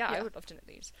I said, "Yeah, I would love to knit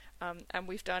these." And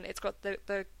we've done. It's got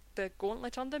the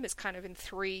gauntlet on them. It's kind of in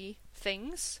 3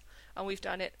 things, and we've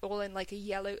done it all in like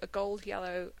a gold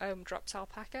yellow drops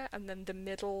alpaca, and then the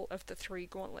middle of the 3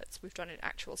 gauntlets we've done in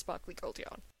actual sparkly gold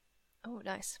yarn. Oh,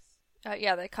 nice.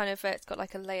 Yeah, they kind of it's got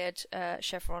like a layered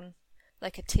chevron,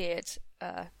 like a tiered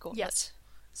gauntlet. Yes.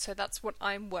 So that's what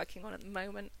I'm working on at the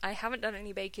moment. I haven't done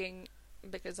any baking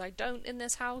because I don't in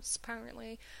this house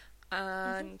apparently,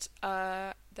 and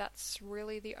that's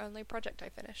really the only project I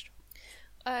finished.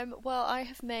 Well, I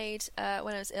have made,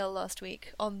 when I was ill last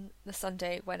week, on the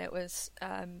Sunday when it was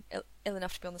ill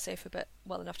enough to be on the sofa but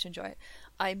well enough to enjoy it,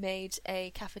 I made a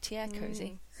cafetiere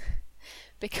cozy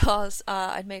because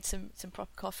I'd made some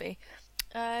proper coffee,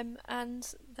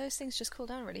 and those things just cool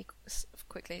down really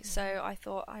quickly. So I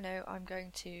thought,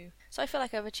 so I feel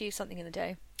like I've achieved something in the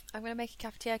day. I'm going to make a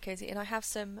cafetiere cozy, and I have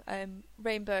some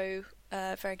rainbow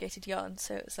variegated yarn,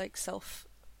 so it's like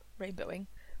self-rainbowing.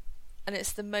 And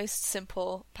it's the most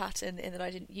simple pattern in that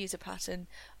I didn't use a pattern.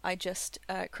 I just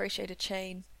crocheted a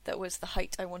chain that was the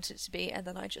height I wanted it to be, and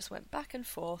then I just went back and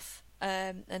forth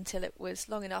until it was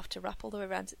long enough to wrap all the way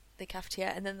around the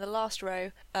cafetiere. And then the last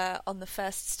row, on the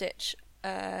first stitch,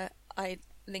 I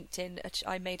linked in.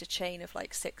 I made a chain of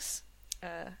like 6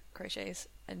 crochets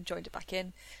and joined it back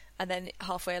in. And then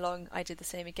halfway along, I did the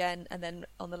same again. And then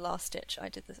on the last stitch,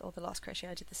 the last crochet,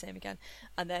 I did the same again,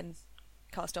 and then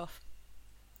cast off.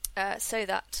 so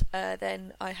that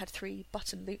then I had 3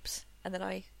 button loops, and then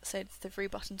I sewed the 3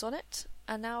 buttons on it,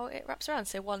 and now it wraps around.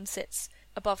 So one sits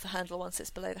above the handle, one sits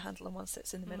below the handle, and one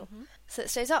sits in the middle. So it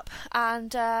stays up,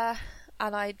 and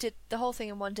I did the whole thing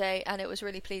in one day, and it was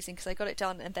really pleasing because I got it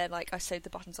done, and then I sewed the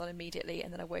buttons on immediately,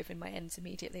 and then I wove in my ends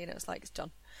immediately, and it was it's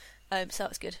done. So that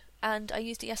was good. And I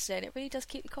used it yesterday, and it really does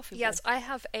keep the coffee warm. Yes, I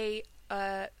have a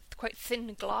quite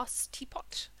thin glass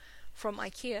teapot from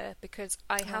IKEA because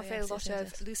I have a lot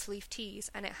of loose leaf teas,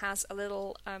 and it has a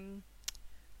little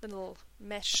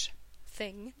mesh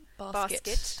thing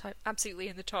basket type. Absolutely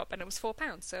in the top, and it was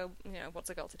 £4. So what's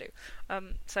a girl to do?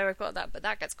 So I've got that, but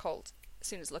that gets cold as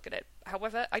soon as I look at it.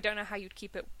 However, I don't know how you'd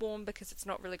keep it warm because it's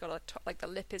not really got a top, the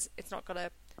lip it's not got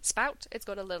a spout. It's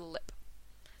got a little lip.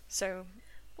 So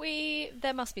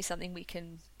there must be something we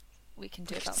can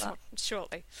do about that.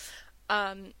 Surely.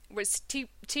 Whereas tea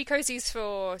cozies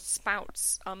for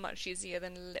spouts are much easier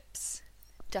than lips.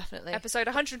 Definitely. Episode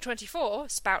 124,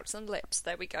 spouts and lips.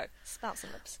 There we go. Spouts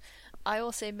and lips. I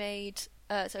also made,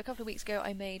 so a couple of weeks ago,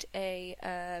 I made a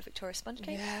Victoria sponge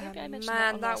cake. Yeah,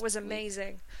 that was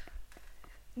amazing.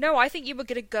 No, I think you were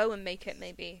going to go and make it,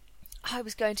 maybe. I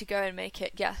was going to go and make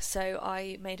it, yeah. So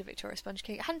I made a Victoria sponge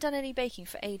cake. I hadn't done any baking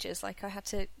for ages. I had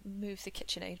to move the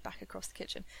KitchenAid back across the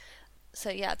kitchen. So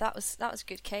yeah, that was a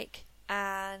good cake.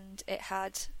 And it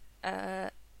had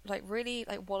really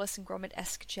Wallace and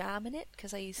Gromit-esque jam in it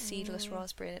because I used seedless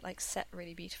raspberry, and it set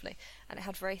really beautifully. And it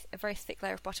had a very thick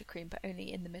layer of buttercream, but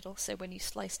only in the middle. So when you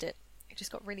sliced it, it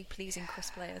just got really pleasing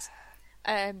crisp layers.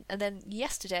 And then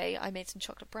yesterday I made some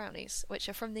chocolate brownies, which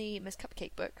are from the Ms.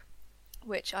 Cupcake book,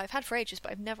 which I've had for ages,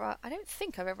 but I don't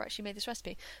think I've ever actually made this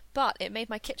recipe. But it made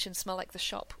my kitchen smell like the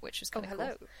shop, which was kind of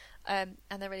cool. And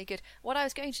they're really good. What I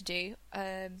was going to do,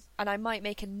 and I might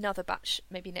make another batch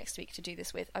maybe next week to do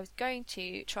this with, I was going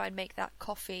to try and make that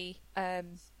coffee,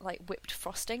 whipped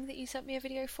frosting that you sent me a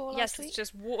video for last week. Yes, it's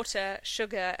just water,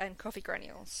 sugar, and coffee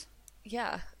granules.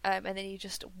 Yeah, and then you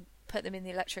just put them in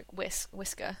the electric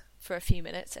whisker for a few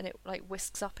minutes, and it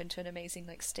whisks up into an amazing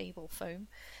stable foam.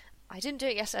 I didn't do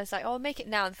it yesterday. I was I'll make it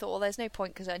now, and thought, well, there's no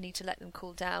point because I need to let them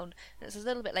cool down. And it was a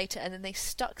little bit later, and then they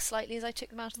stuck slightly as I took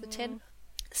them out of the tin.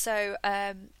 So,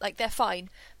 they're fine,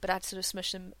 but I had to sort of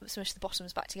smush the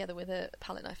bottoms back together with a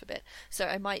palette knife a bit. So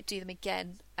I might do them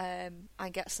again, and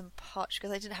get some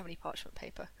because I didn't have any parchment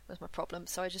paper. That was my problem.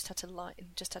 So I just had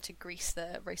to grease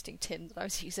the roasting tin that I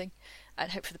was using,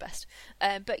 and hope for the best.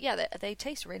 But yeah, they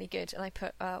taste really good, and I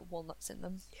put walnuts in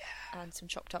them, and some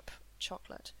chopped up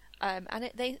chocolate.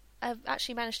 They have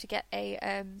actually managed to get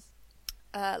a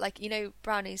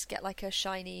brownies get a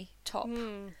shiny top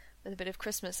with a bit of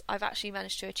Christmas. I've actually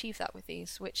managed to achieve that with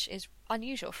these, which is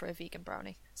unusual for a vegan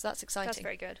brownie. So that's exciting. That's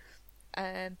very good.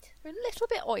 They're a little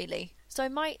bit oily, so I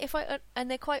might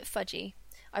and they're quite fudgy.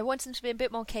 I wanted them to be a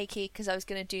bit more cakey because I was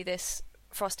going to do this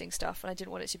frosting stuff, and I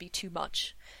didn't want it to be too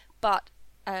much. But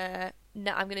no,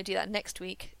 I'm going to do that next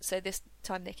week, so this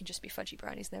time they can just be fudgy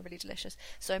brownies, and they're really delicious.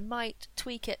 So I might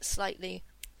tweak it slightly,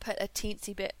 put a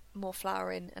teensy bit more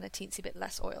flour in and a teensy bit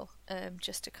less oil,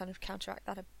 just to kind of counteract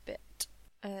that a bit.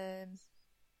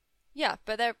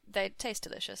 But they taste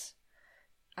delicious,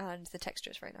 and the texture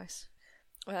is very nice.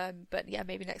 But yeah,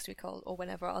 maybe next week or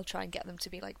whenever I'll try and get them to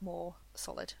be more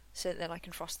solid, so that then I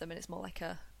can frost them and it's more like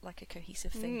a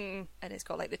cohesive thing, and it's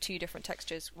got the 2 different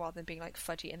textures rather than being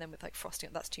fudgy and then with frosting.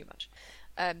 That's too much.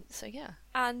 So yeah.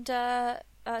 And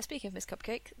speaking of Miss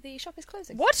Cupcake, the shop is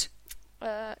closing. What?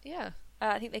 Yeah.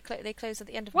 I think they close at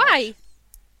the end of Why?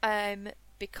 March.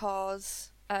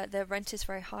 Because the rent is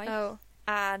very high. Oh.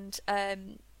 And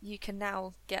you can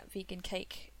now get vegan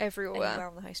cake anywhere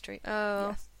on the high street. Oh.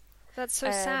 Yeah. That's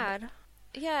so sad.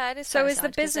 Yeah, it is. So is the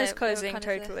business closing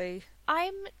totally?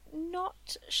 I'm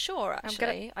not sure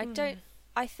actually. I don't.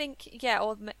 I think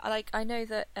Or I know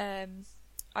that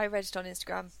I read it on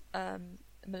Instagram.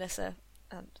 Melissa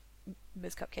and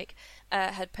Ms. Cupcake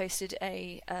had posted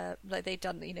they'd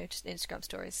done just Instagram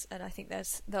stories, and I think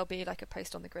there'll be a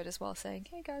post on the grid as well saying,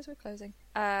 hey guys, we're closing.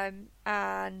 And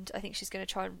I think she's going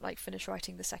to try and finish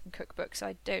writing the second cookbook, so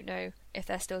I don't know if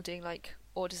they're still doing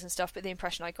orders and stuff, but the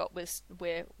impression I got was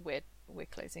we're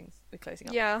closing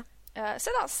up. Yeah. So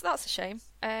that's a shame.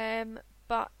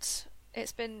 But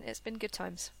it's been good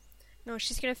times. No,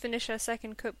 she's going to finish her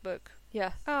second cookbook.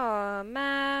 Yeah. Oh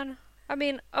man. I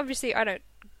mean, obviously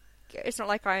it's not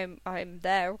like I'm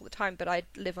there all the time, but I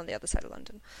live on the other side of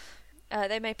London.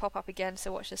 They may pop up again,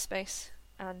 so watch this space.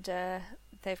 And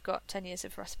they've got 10 years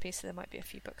of recipes, so there might be a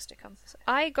few books to come. So.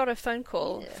 I got a phone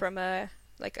call from at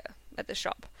the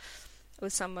shop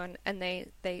with someone, and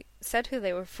they said who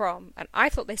they were from, and I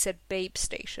thought they said Babe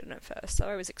Station at first, so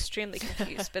I was extremely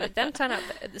confused. But it then turned out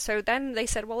so then they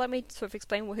said, well, let me sort of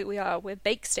explain who we are. We're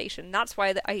Bake Station. That's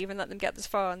why I even let them get this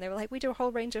far, and they were like, we do a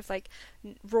whole range of like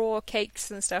raw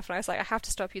cakes and stuff, and I was like, I have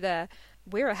to stop you there.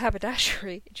 We're a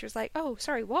haberdashery. And she was like, oh,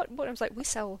 sorry, what? And I was like, we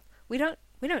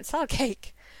don't sell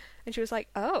cake. And she was like,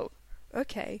 oh,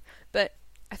 okay. But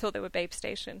I thought they were Babe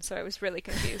Station, so I was really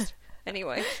confused.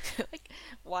 Anyway. Like,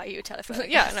 why are you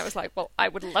telephoning? Yeah, and I was like, well, I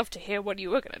would love to hear what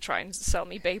you were going to try and sell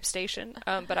me, Babe Station.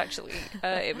 But actually,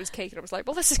 it was cake, and I was like,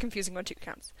 well, this is confusing on two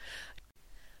counts.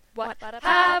 What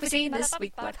have we seen this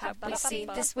week? What have we seen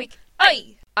this week?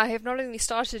 I have not only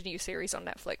started a new series on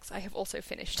Netflix, I have also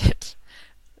finished it.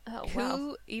 Oh, wow.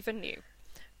 Who even knew?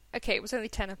 Okay, it was only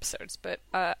 10 episodes, but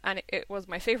and it was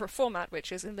my favourite format,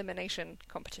 which is elimination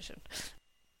competition.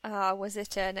 Was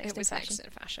it Next It was in Next Fashion?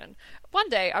 in Fashion. One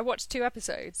day, I watched 2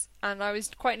 episodes, and I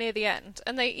was quite near the end,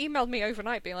 and they emailed me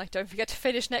overnight being like, don't forget to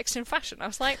finish Next in Fashion. I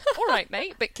was like, alright,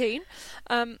 mate, bit keen.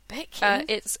 Bit keen?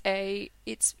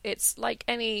 It's like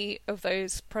any of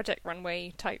those Project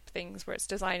Runway type things where it's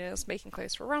designers making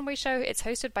clothes for a runway show. It's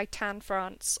hosted by Tan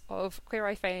France of Queer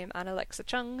Eye fame and Alexa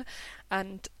Chung,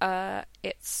 and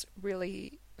it's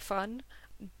really fun.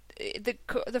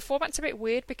 The format's a bit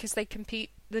weird because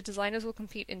the designers will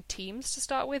compete in teams to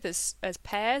start with as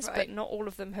pairs, right. but not all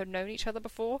of them have known each other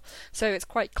before, so it's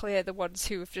quite clear the ones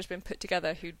who have just been put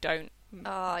together who don't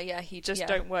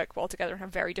don't work well together and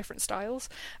have very different styles.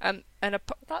 That's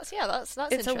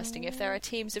interesting. If there are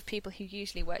teams of people who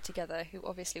usually work together, who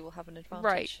obviously will have an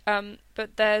advantage, right?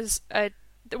 But there's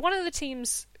one of the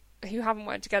teams who haven't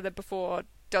worked together before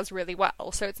does really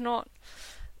well, so it's not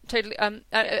totally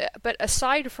but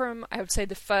aside from, I would say,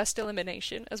 the first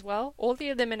elimination as well, all the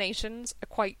eliminations are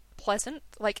quite pleasant,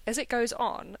 like as it goes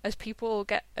on, as people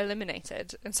get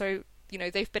eliminated, and so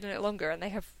they've been in it longer and they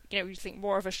have you think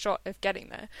more of a shot of getting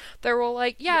there. They're all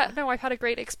like, no, I've had a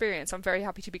great experience, I'm very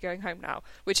happy to be going home now,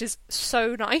 which is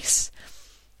so nice.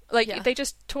 Like, they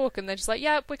just talk and they're just like,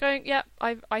 we're going,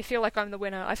 I feel like I'm the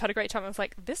winner, I've had a great time. I was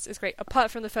like, this is great, apart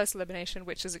from the first elimination,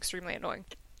 which is extremely annoying.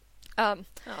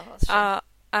 That's true.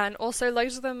 And also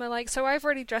loads of them are like, so I've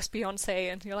already dressed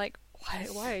Beyonce, and you're like,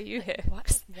 why are you here? Why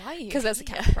are you? Because there's a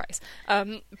cash prize.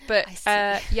 And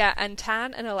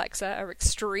Tan and Alexa are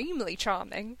extremely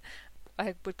charming.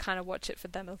 I would kind of watch it for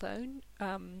them alone.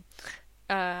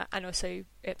 And also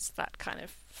it's that kind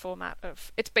of format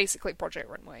of, it's basically Project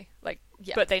Runway,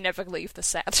 but they never leave the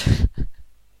set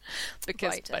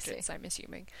because budgets, I'm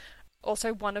assuming.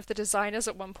 Also, one of the designers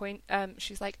at one point,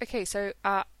 she's like, okay, so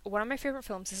one of my favourite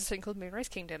films is a thing called Moonrise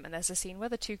Kingdom, and there's a scene where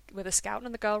the scout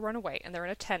and the girl run away, and they're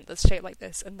in a tent that's shaped like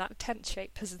this, and that tent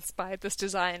shape has inspired this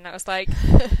design. And I was like,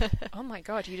 oh my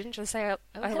god, you didn't just say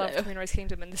I love Moonrise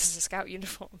Kingdom and this is a scout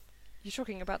uniform. You're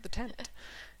talking about the tent.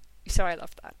 So I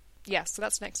loved that. Yeah, so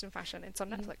that's Next in Fashion. It's on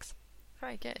Netflix.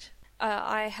 Very good.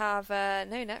 I have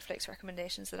no Netflix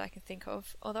recommendations that I can think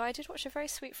of, although I did watch a very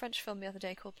sweet French film the other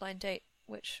day called Blind Date,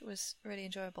 which was really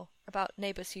enjoyable, about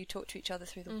neighbours who talk to each other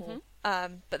through the wall.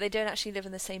 But they don't actually live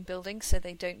in the same building, so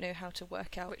they don't know how to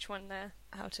work out which one they're...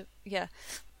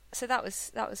 So that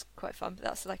was quite fun, but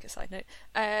that's like a side note.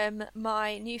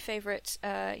 My new favourite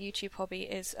YouTube hobby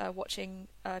is watching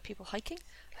people hiking.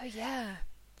 Oh yeah.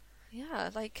 Yeah,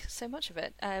 like so much of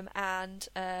it.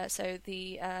 So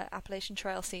the Appalachian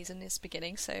Trail season is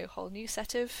beginning, so a whole new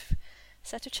set of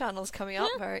channels coming up.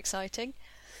 Very exciting.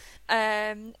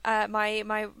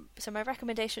 My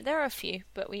recommendation, there are a few,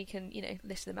 but we can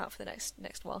list them out for the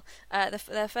next while.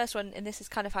 The first one, and this is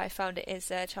kind of how I found it,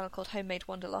 is a channel called Homemade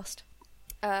Wanderlust,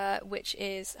 which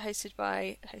is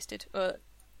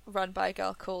run by a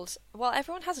girl called, well,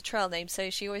 everyone has a trail name,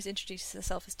 so she always introduces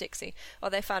herself as Dixie.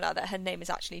 Well, they found out that her name is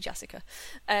actually Jessica.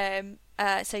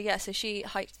 So she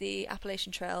hiked the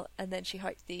Appalachian Trail, and then she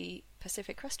hiked the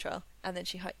Pacific Crest Trail, and then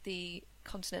she hiked the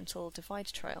Continental Divide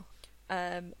Trail.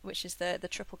 Which is the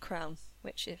Triple Crown,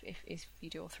 which if you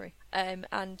do all three,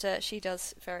 and she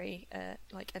does very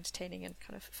entertaining and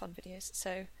kind of fun videos.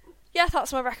 So yeah,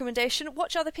 that's my recommendation.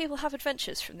 Watch other people have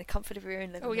adventures from the comfort of your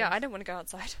own living room. Oh yeah, I don't want to go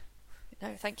outside.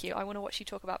 No, thank you. I want to watch you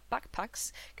talk about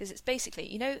backpacks, because it's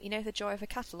basically the joy of a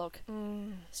catalogue.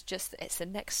 It's the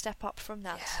next step up from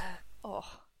that. Yeah.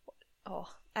 Oh,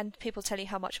 and people tell you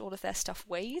how much all of their stuff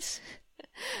weighs.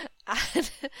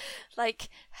 And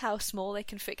how small they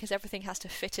can fit, because everything has to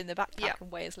fit in the backpack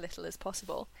and weigh as little as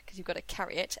possible, because you've got to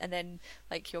carry it, and then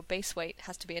your base weight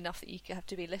has to be enough that you have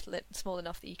to be small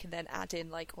enough that you can then add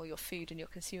in all your food and your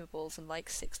consumables and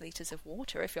 6 litres of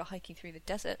water if you're hiking through the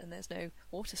desert and there's no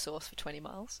water source for 20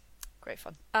 miles. Great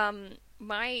fun.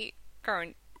 My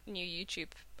current new YouTube,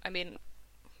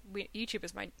 YouTube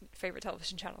is my favorite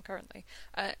television channel currently.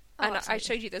 Oh, and I absolutely.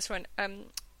 showed you this one.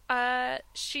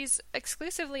 She's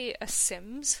exclusively a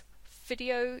Sims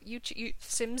video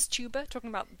Sims tuber talking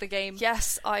about the game.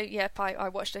 Yes, I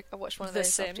watched one of The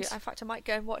those. Sims. In fact, I might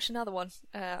go and watch another one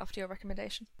after your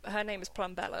recommendation. Her name is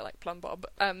Plumbella, like Plum Bob.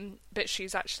 But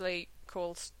she's actually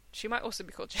called. She might also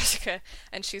be called Jessica,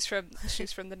 and she's from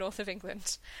the north of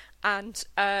England, and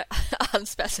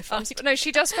Unspecified. no,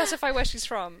 she does specify where she's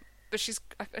from, but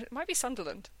it might be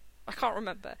Sunderland. I can't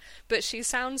remember, but she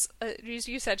sounds. As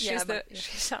you said, she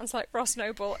sounds like Ross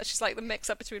Noble. She's like the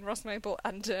mix-up between Ross Noble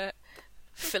and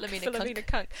Philomena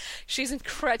Kunk. She's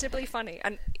incredibly funny,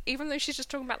 and even though she's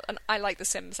just talking about, and I like The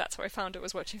Sims, that's how I found it,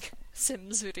 was watching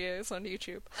Sims videos on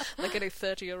YouTube, like any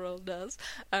 30-year-old does.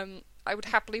 I would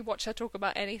happily watch her talk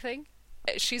about anything.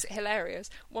 She's hilarious.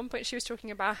 One point she was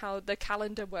talking about how the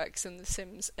calendar works in The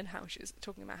Sims, and how she's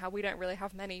talking about how we don't really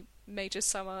have many major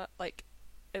summer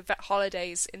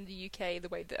holidays in the UK the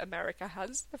way that America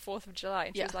has the 4th of July.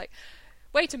 And she was like,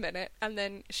 wait a minute, and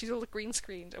then she's all green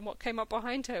screened, and what came up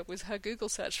behind her was her Google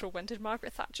search for when did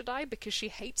Margaret Thatcher die, because she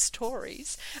hates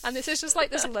Tories. And this is just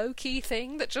like this low-key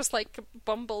thing that just like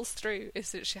bumbles through,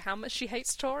 is that how much she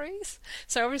hates Tories.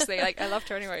 So obviously, like, I loved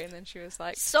her anyway, and then she was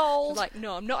like, sold. Like,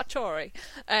 no, I'm not a Tory.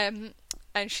 And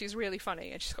she's really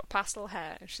funny, and she's got pastel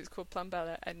hair, and she's called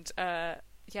Plumbella, and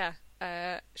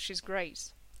she's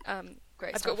great.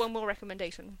 Great I've stuff. got one more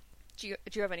recommendation. Do you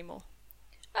have any more?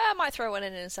 I might throw one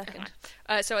in a second.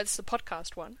 So it's a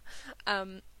podcast one.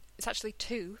 It's actually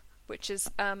two, which is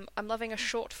I'm loving a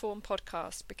short form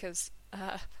podcast because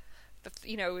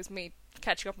it was me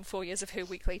catching up on 4 years of Who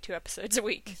Weekly, 2 episodes a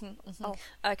week. Oh.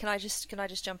 Can I just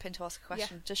jump in to ask a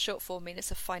question? Yeah. Does short form mean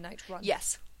it's a finite run?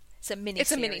 Yes, it's a mini.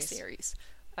 It's a mini series.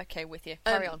 Okay, with you.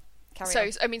 Carry on.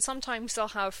 I mean, sometimes they'll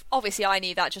have. Obviously, I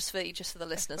need that just for the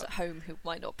listeners at home who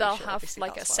might not be They'll sure. have Obviously,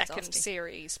 like a that's why I was second asking.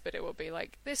 series, but it will be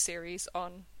like this series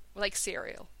on like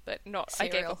Serial, but not.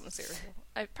 Serial. I gave up on Serial.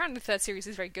 Apparently, the 3rd series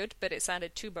is very good, but it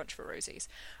sounded too much for Rosie's.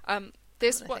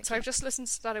 This one, so I've just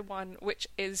started one which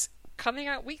is coming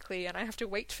out weekly, and I have to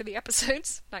wait for the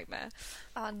episodes. Nightmare.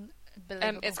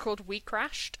 Unbelievable. It's called We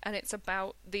Crashed, and it's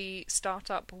about the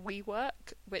startup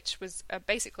WeWork, which was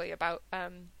basically about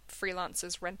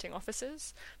freelancers renting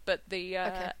offices, but they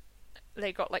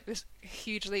got like this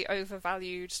hugely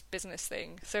overvalued business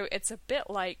thing. So it's a bit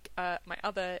like my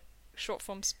other short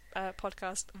forms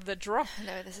podcast, The Drop.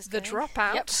 No, this is The going.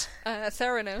 Dropout.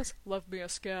 Theranos, love me a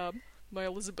scam, my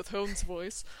Elizabeth Holmes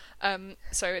voice.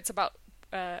 So it's about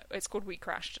it's called We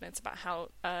Crashed, and it's about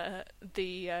how their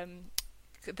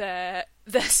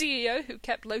CEO, who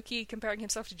kept low-key comparing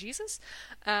himself to Jesus,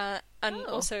 and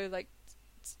also like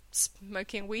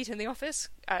smoking weed in the office.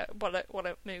 What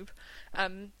a move.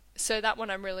 So that one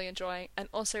I'm really enjoying, and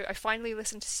also I finally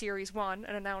listened to Series 1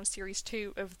 and are now on Series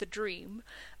 2 of The Dream,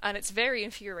 and it's very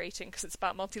infuriating because it's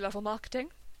about multi-level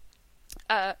marketing.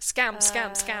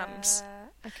 Scams.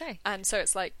 Okay. And so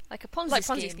it's like a Ponzi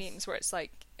Ponzi scheme. schemes, where it's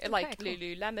like Cool.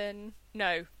 Lululemon.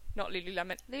 No, not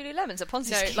Lululemon. Lululemon's a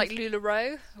Ponzi No, scheme. like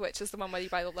LuLaRoe, which is the one where you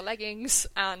buy all the leggings,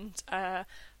 and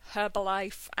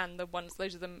Herbalife, and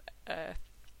loads of them.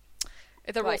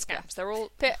 They're all scams. They're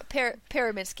all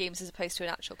pyramid schemes as opposed to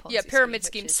an actual Ponzi scheme. Yeah, pyramid which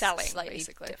scheme is selling, slightly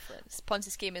basically. different. Ponzi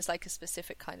scheme is like a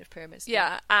specific kind of pyramid scheme.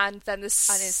 Yeah, and then the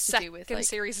And it's to do second with, like-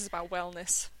 series is about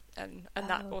wellness, and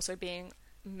that also being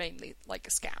mainly like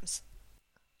scams.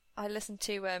 I listened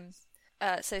to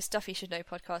so Stuff You Should Know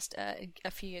podcast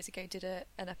a few years ago did an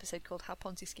episode called How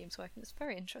Ponzi Schemes Work, and it's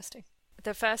very interesting.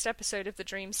 The first episode of the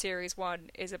Dream Series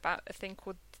 1 is about a thing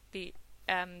called the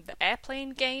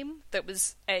airplane game that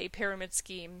was a pyramid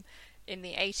scheme in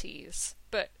the 80s,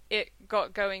 but it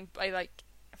got going by like,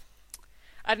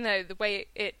 I don't know, the way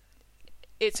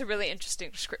it's a really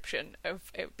interesting description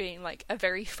of it being like a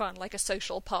very fun, like a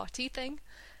social party thing,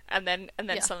 and then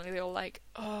suddenly they're all like,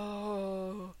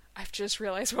 oh, I've just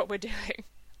realised what we're doing.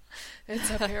 It's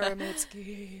a pyramid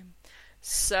scheme.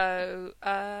 So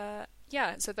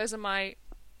so those are my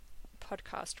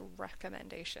podcast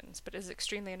recommendations, but it's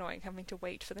extremely annoying having to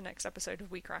wait for the next episode of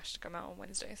We Crash to come out on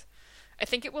Wednesdays. I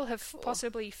think it will have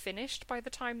possibly finished by the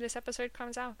time this episode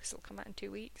comes out, because it'll come out in 2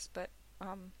 weeks, but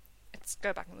it's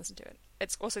go back and listen to it.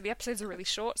 It's also, the episodes are really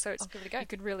short, so it's, I'll give it a go.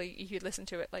 you could listen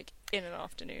to it like in an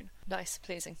afternoon. Nice,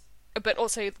 pleasing. But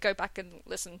also go back and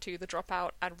listen to The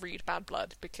Dropout and read Bad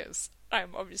Blood, because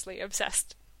I'm obviously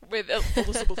obsessed with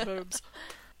Elizabeth Holmes.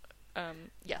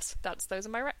 Yes, those are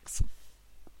my recs.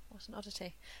 What an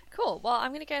oddity. Cool. Well,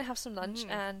 I'm going to go and have some lunch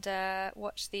and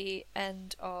watch the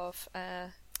end of a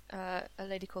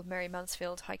lady called Mary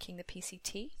Mansfield hiking the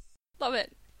PCT. Love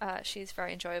it. She's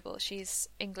very enjoyable. She's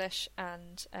English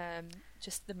and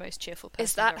just the most cheerful person.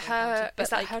 Is that I've ever her? encountered. But Is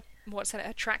that like, her? What's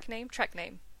her track name? Track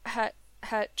name.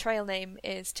 her trail name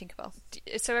is Tinkerbell.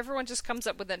 So everyone just comes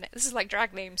up with a name. This is like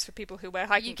drag names for people who wear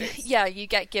hiking boots. Yeah, you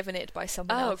get given it by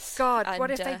someone else. Oh God! And, what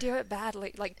if they do it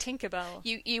badly, like Tinkerbell?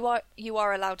 You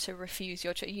are allowed to refuse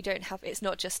your choice. You don't have. It's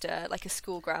not just like a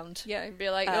school ground. Yeah, and be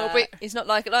like, no, it's not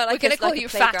like we're gonna call like you a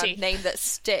playground Fatty. name that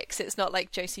sticks. It's not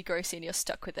like Josie Grossi and you're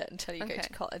stuck with it until you go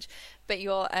to college. But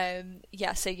you're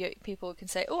so people can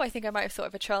say, oh, I think I might have thought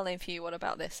of a trail name for you. What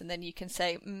about this? And then you can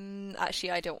say,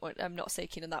 actually, I'm not so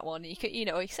keen on that one. And you can, you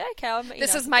say, okay,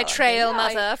 this is my trail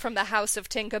mother from the House of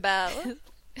Tinkerbell.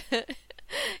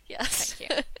 Yes, thank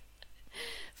you.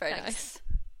 Very nice.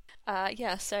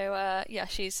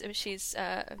 She's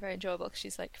very enjoyable because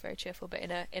she's like very cheerful, but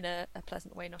in a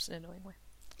pleasant way, not an annoying way.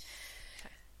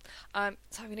 Okay.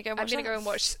 So I'm gonna go. And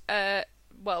watch.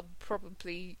 Well,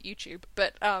 probably YouTube,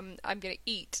 but I'm gonna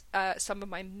eat some of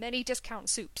my many discount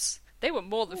soups. They were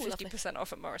more than 50%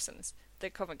 off at Morrison's,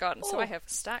 the Covent Garden, so I have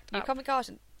stacked up. Covent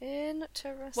Garden.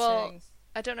 Interesting. Well,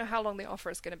 I don't know how long the offer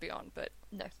is going to be on, but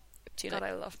no, God,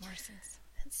 I love Morrison's.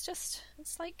 It's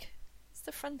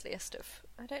the friendliest of.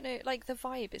 I don't know, like the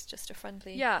vibe is just a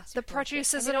friendly. Yeah, the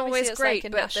produce isn't always great,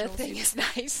 but the thing is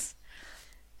nice.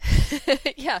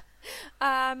 Yeah,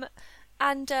 and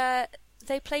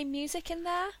they play music in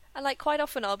there, and like quite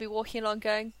often I'll be walking along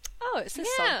going, oh, it's this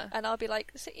song, and I'll be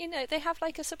like, so, they have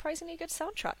like a surprisingly good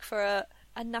soundtrack for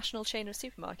a national chain of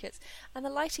supermarkets, and the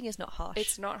lighting is not harsh.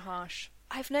 It's not harsh.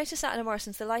 I've noticed that in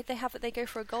Morrison's, the light they have, they go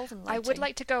for a golden lighting. I would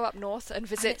like to go up north and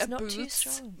visit and a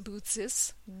Boots',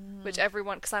 which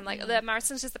everyone, because I'm like,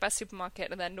 Morrison's is the best supermarket,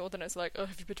 and then Northerners are like, oh,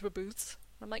 have you been to a Boots?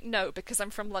 I'm like, no, because I'm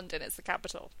from London, it's the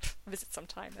capital. Visit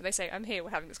sometime. And they say, I'm here,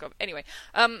 we're having this conversation. Anyway,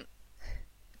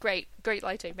 great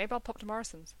lighting. Maybe I'll pop to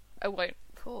Morrison's. I won't.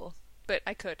 Cool. But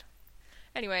I could.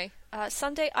 Anyway,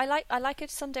 Sunday. I like a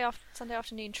Sunday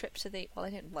afternoon trip to the. Well, I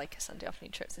don't like a Sunday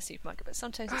afternoon trip to the supermarket, but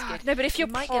sometimes it's good. No, but if you're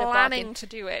planning to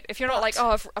do it, if you're not like,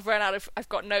 oh, I've run out of, I've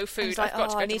got no food, I've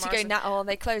got to go I need to to go now. Oh,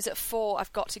 they close at 4.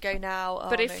 I've got to go now.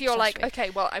 But if you're like,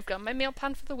 okay, well, I've got my meal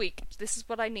plan for the week. This is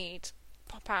what I need.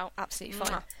 Pop out. Absolutely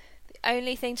fine. The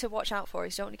only thing to watch out for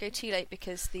is you don't want to go too late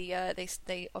because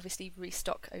they obviously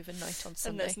restock overnight on Sunday.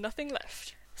 And there's nothing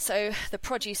left. So the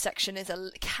produce section is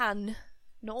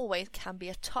not always, can be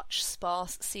a touch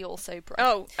sparse. See also bread.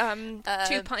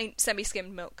 2-pint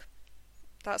semi-skimmed milk.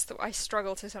 That's I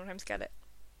struggle to sometimes get it.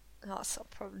 That's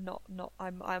probably not.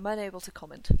 I'm unable to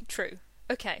comment. True.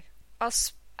 Okay.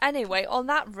 Anyway, on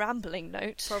that rambling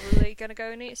note, probably gonna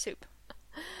go and eat soup.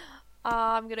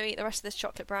 I'm gonna eat the rest of this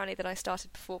chocolate brownie that I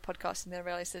started before podcasting. Then I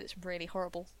realised that it's really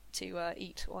horrible to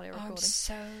eat while you're recording. I'm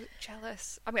so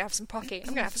jealous. I'm gonna have some Pocky.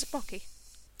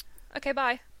 Okay,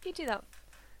 bye. You do that.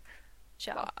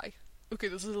 Ciao. Bye. Okay,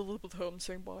 this is Elizabeth Holmes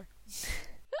saying bye.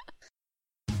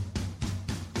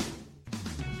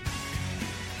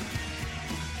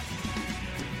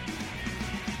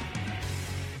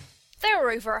 There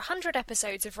are over 100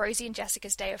 episodes of Rosie and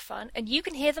Jessica's Day of Fun, and you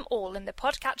can hear them all in the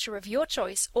podcatcher of your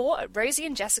choice or at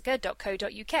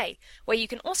rosieandjessica.co.uk, where you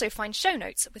can also find show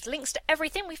notes with links to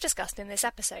everything we've discussed in this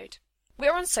episode.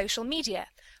 We're on social media.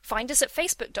 Find us at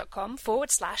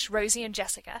facebook.com/Rosie and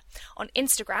Jessica, on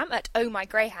Instagram at Oh My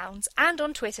Greyhounds, and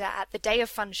on Twitter at The Day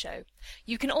of Fun Show.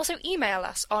 You can also email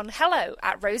us on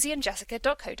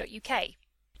hello@rosieandjessica.co.uk.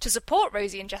 To support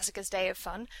Rosie and Jessica's Day of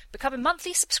Fun, become a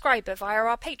monthly subscriber via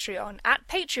our Patreon at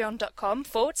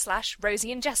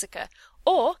patreon.com/Rosie and Jessica,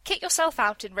 or kit yourself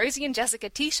out in Rosie and Jessica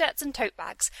t-shirts and tote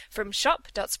bags from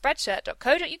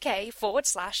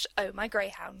shop.spreadshirt.co.uk/Oh My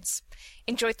Greyhounds.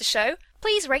 Enjoyed the show?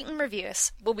 Please rate and review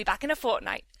us. We'll be back in a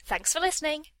fortnight. Thanks for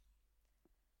listening.